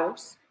long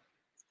hours.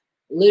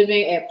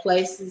 Living at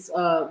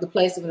the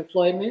place of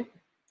employment.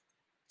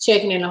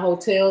 Checking in the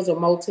hotels or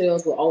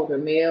motels with older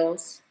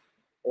males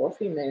or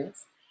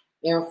females.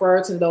 And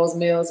refer to those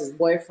males as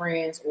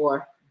boyfriends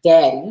or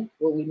daddy,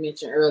 what we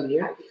mentioned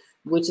earlier,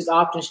 which is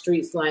often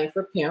street slang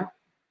for pimp.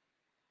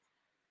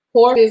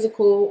 Poor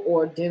physical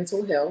or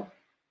dental health.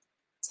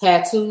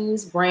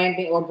 Tattoos,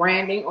 branding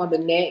on the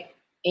neck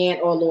and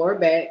or lower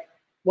back.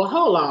 Well,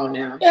 hold on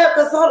now. Yeah,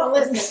 because hold on,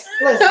 listen.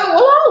 Well,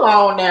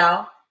 hold on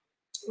now.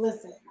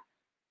 Listen.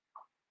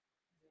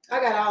 I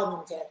got all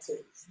them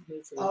tattoos.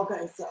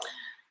 Okay, so.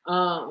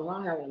 Well, I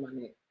don't have one on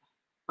my neck.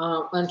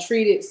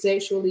 Untreated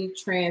sexually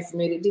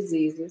transmitted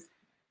diseases.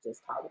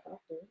 Just talk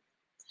about that.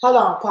 Hold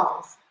on,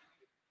 pause.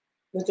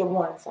 With your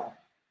warning sign.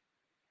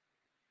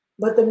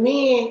 But the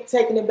men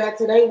taking it back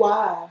to their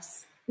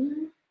wives.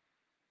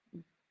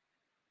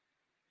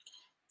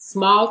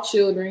 Small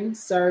children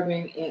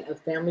serving in a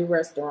family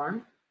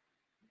restaurant.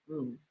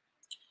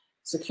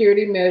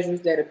 Security measures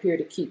that appear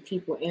to keep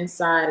people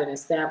inside an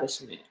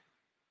establishment.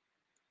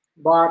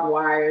 Barbed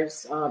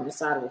wires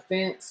inside of a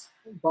fence.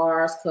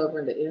 Bars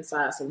covering the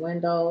insides of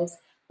windows.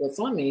 But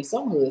some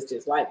hoods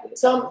just like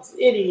this.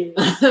 It is.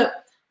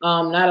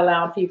 Not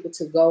allowing people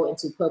to go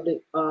into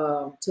public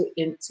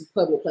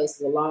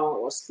places alone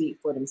or speak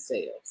for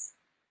themselves.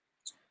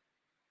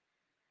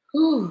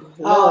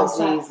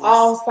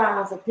 All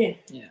signs of pimping.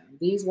 Yeah,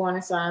 these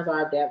warning signs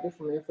are adapted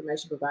from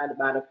information provided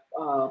by the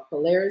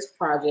Polaris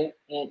Project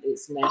and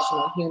its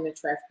National Human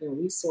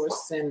Trafficking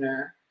Resource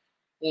Center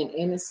and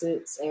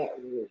Innocents at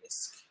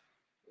Risk.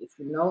 If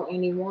you know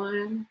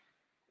anyone.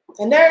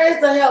 And there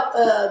is a help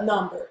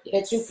number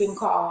that you can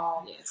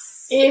call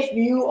if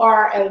you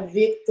are a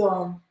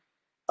victim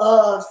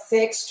of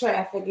sex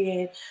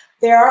trafficking.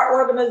 There are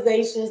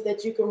organizations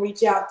that you can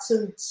reach out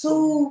to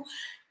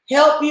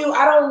help you.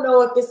 I don't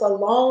know if it's a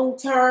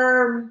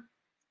long-term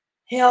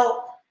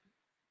help,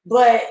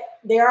 but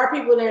there are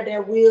people there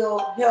that will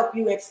help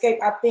you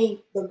escape. I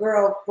think the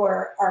girl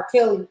for R.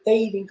 Kelly, they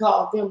even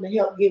called them to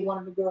help get one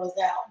of the girls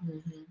out.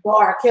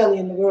 For R. Kelly,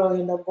 and the girl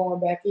ended up going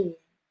back in.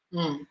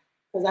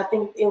 Because I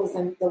think it was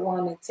in the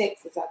one in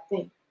Texas, I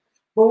think.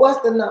 But what's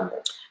the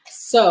number?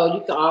 So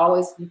you can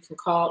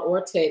call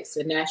or text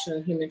the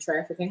National Human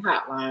Trafficking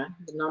Hotline.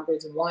 The number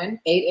is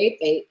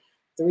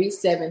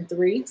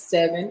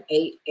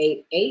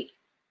 1-888-373-7888.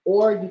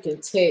 Or you can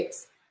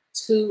text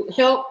to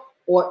help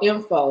or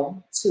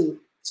info to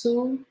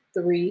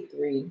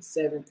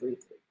 233-733.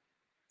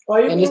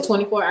 And it's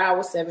 24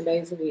 hours, 7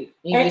 days a week.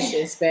 English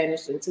and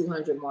Spanish and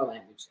 200 more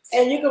languages.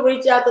 And you can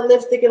reach out to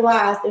Lipstick and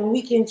Lies, and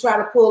we can try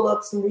to pull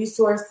up some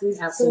resources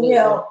to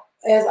help,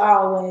 as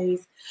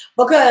always.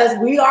 Because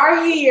we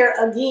are here,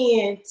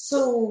 again,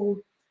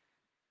 to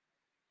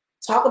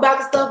talk about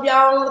the stuff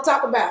y'all want to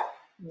talk about.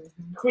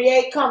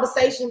 Create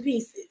conversation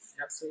pieces.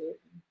 Absolutely.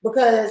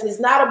 Because it's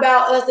not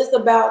about us, it's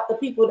about the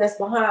people that's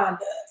behind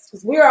us.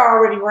 Because we're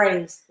already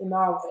raised in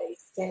our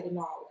ways, said in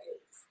our ways.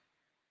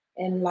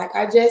 And like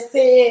I just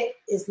said,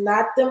 it's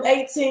not them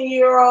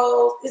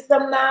 18-year-olds, it's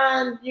them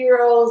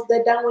 9-year-olds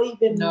that don't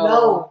even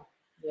know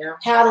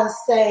how to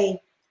say,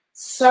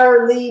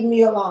 sir, leave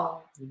me alone,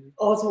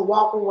 or to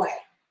walk away,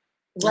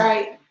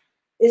 right?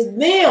 It's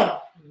them.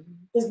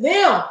 It's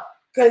them.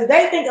 Because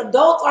they think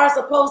adults are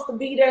supposed to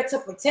be there to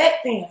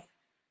protect them.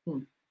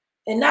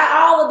 And not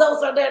all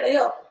adults are there to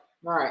help them.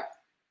 Right.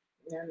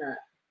 They're not.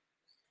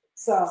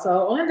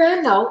 So on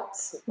that note.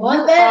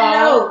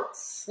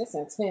 That's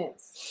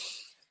intense.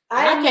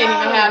 I can't even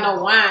have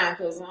no wine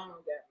because I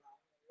don't get my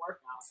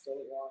workout still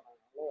going on.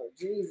 Lord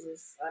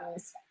Jesus.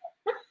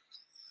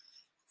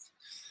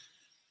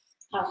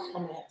 I'm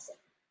gonna have some.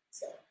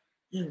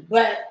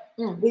 But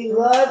we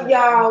love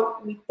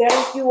y'all. We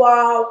thank you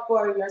all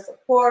for your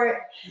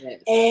support.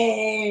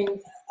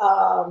 And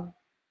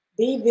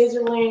be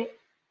vigilant.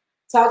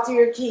 Talk to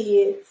your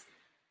kids.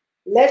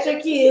 Let your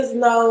kids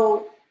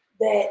know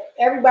that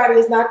everybody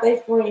is not their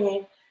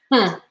friend.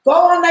 Go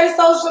on their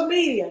social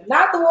media,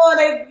 not the one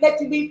they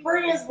let you be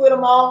friends with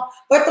them on,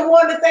 but the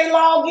one that they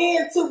log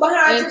into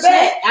behind And your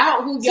back. check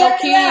out who your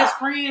kids'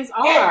 friends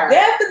are. And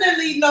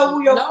definitely know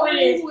who your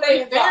friends' who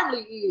their friends are.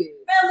 family is.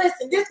 Now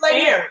listen, this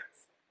lady,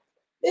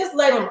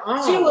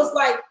 she was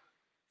like,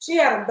 she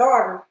had a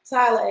daughter,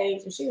 Tyler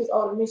age, and she was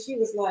older than me. She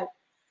was like,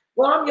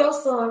 well, I'm your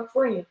son's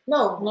friend.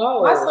 No,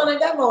 my son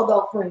ain't got no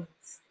adult friends.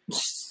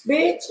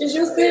 Bitch, is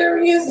you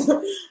serious?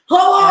 Hold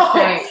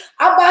on.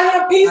 I buy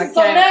him pizza,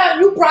 so now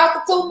you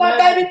prostitute my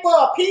baby for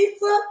a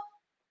pizza?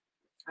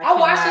 I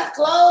wash his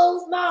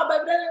clothes? No,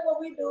 baby, that ain't what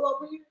we do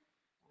over here.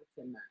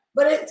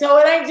 But it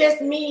ain't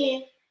just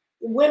men,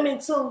 women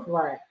too.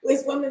 Right.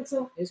 It's women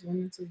too. It's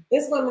women too.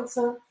 It's women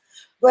too.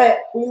 But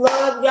we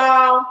love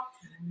y'all.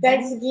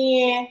 Thanks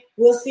again.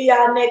 We'll see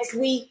y'all next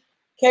week.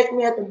 Catch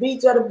me at the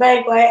beach or the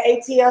bank or at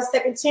ATL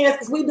Second Chance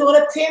because we doing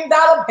a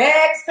 $10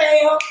 bag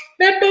sale.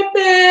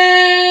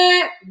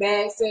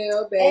 Bag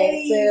sale.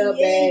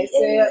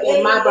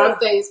 And my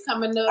birthday is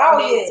coming up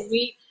next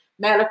week.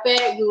 Matter of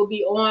fact, we will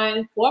be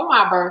on for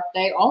my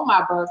birthday, on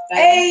my birthday.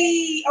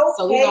 Hey, okay.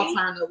 So we're going to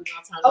turn up.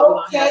 We're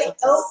going to have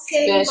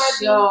something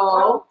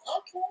special.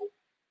 Okay.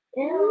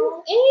 Yeah.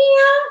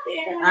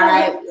 All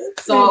right.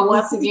 So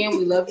once again,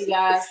 we love you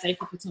guys. Thank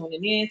you for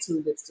tuning in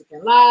to Lipstick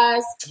and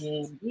Lies.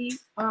 And we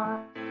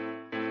are.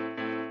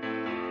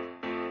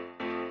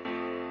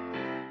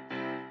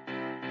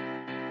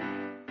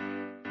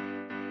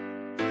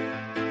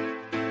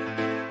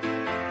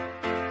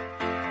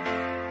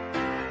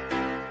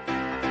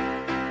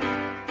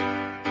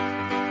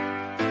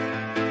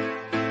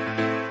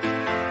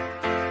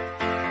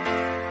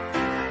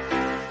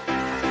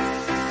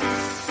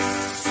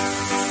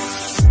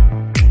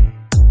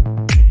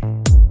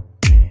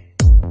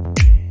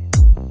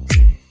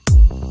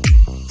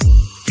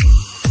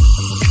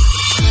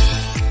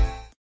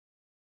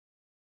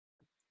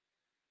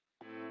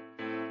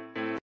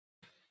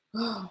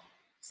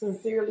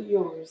 Sincerely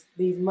yours,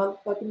 these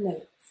motherfucking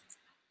nuts.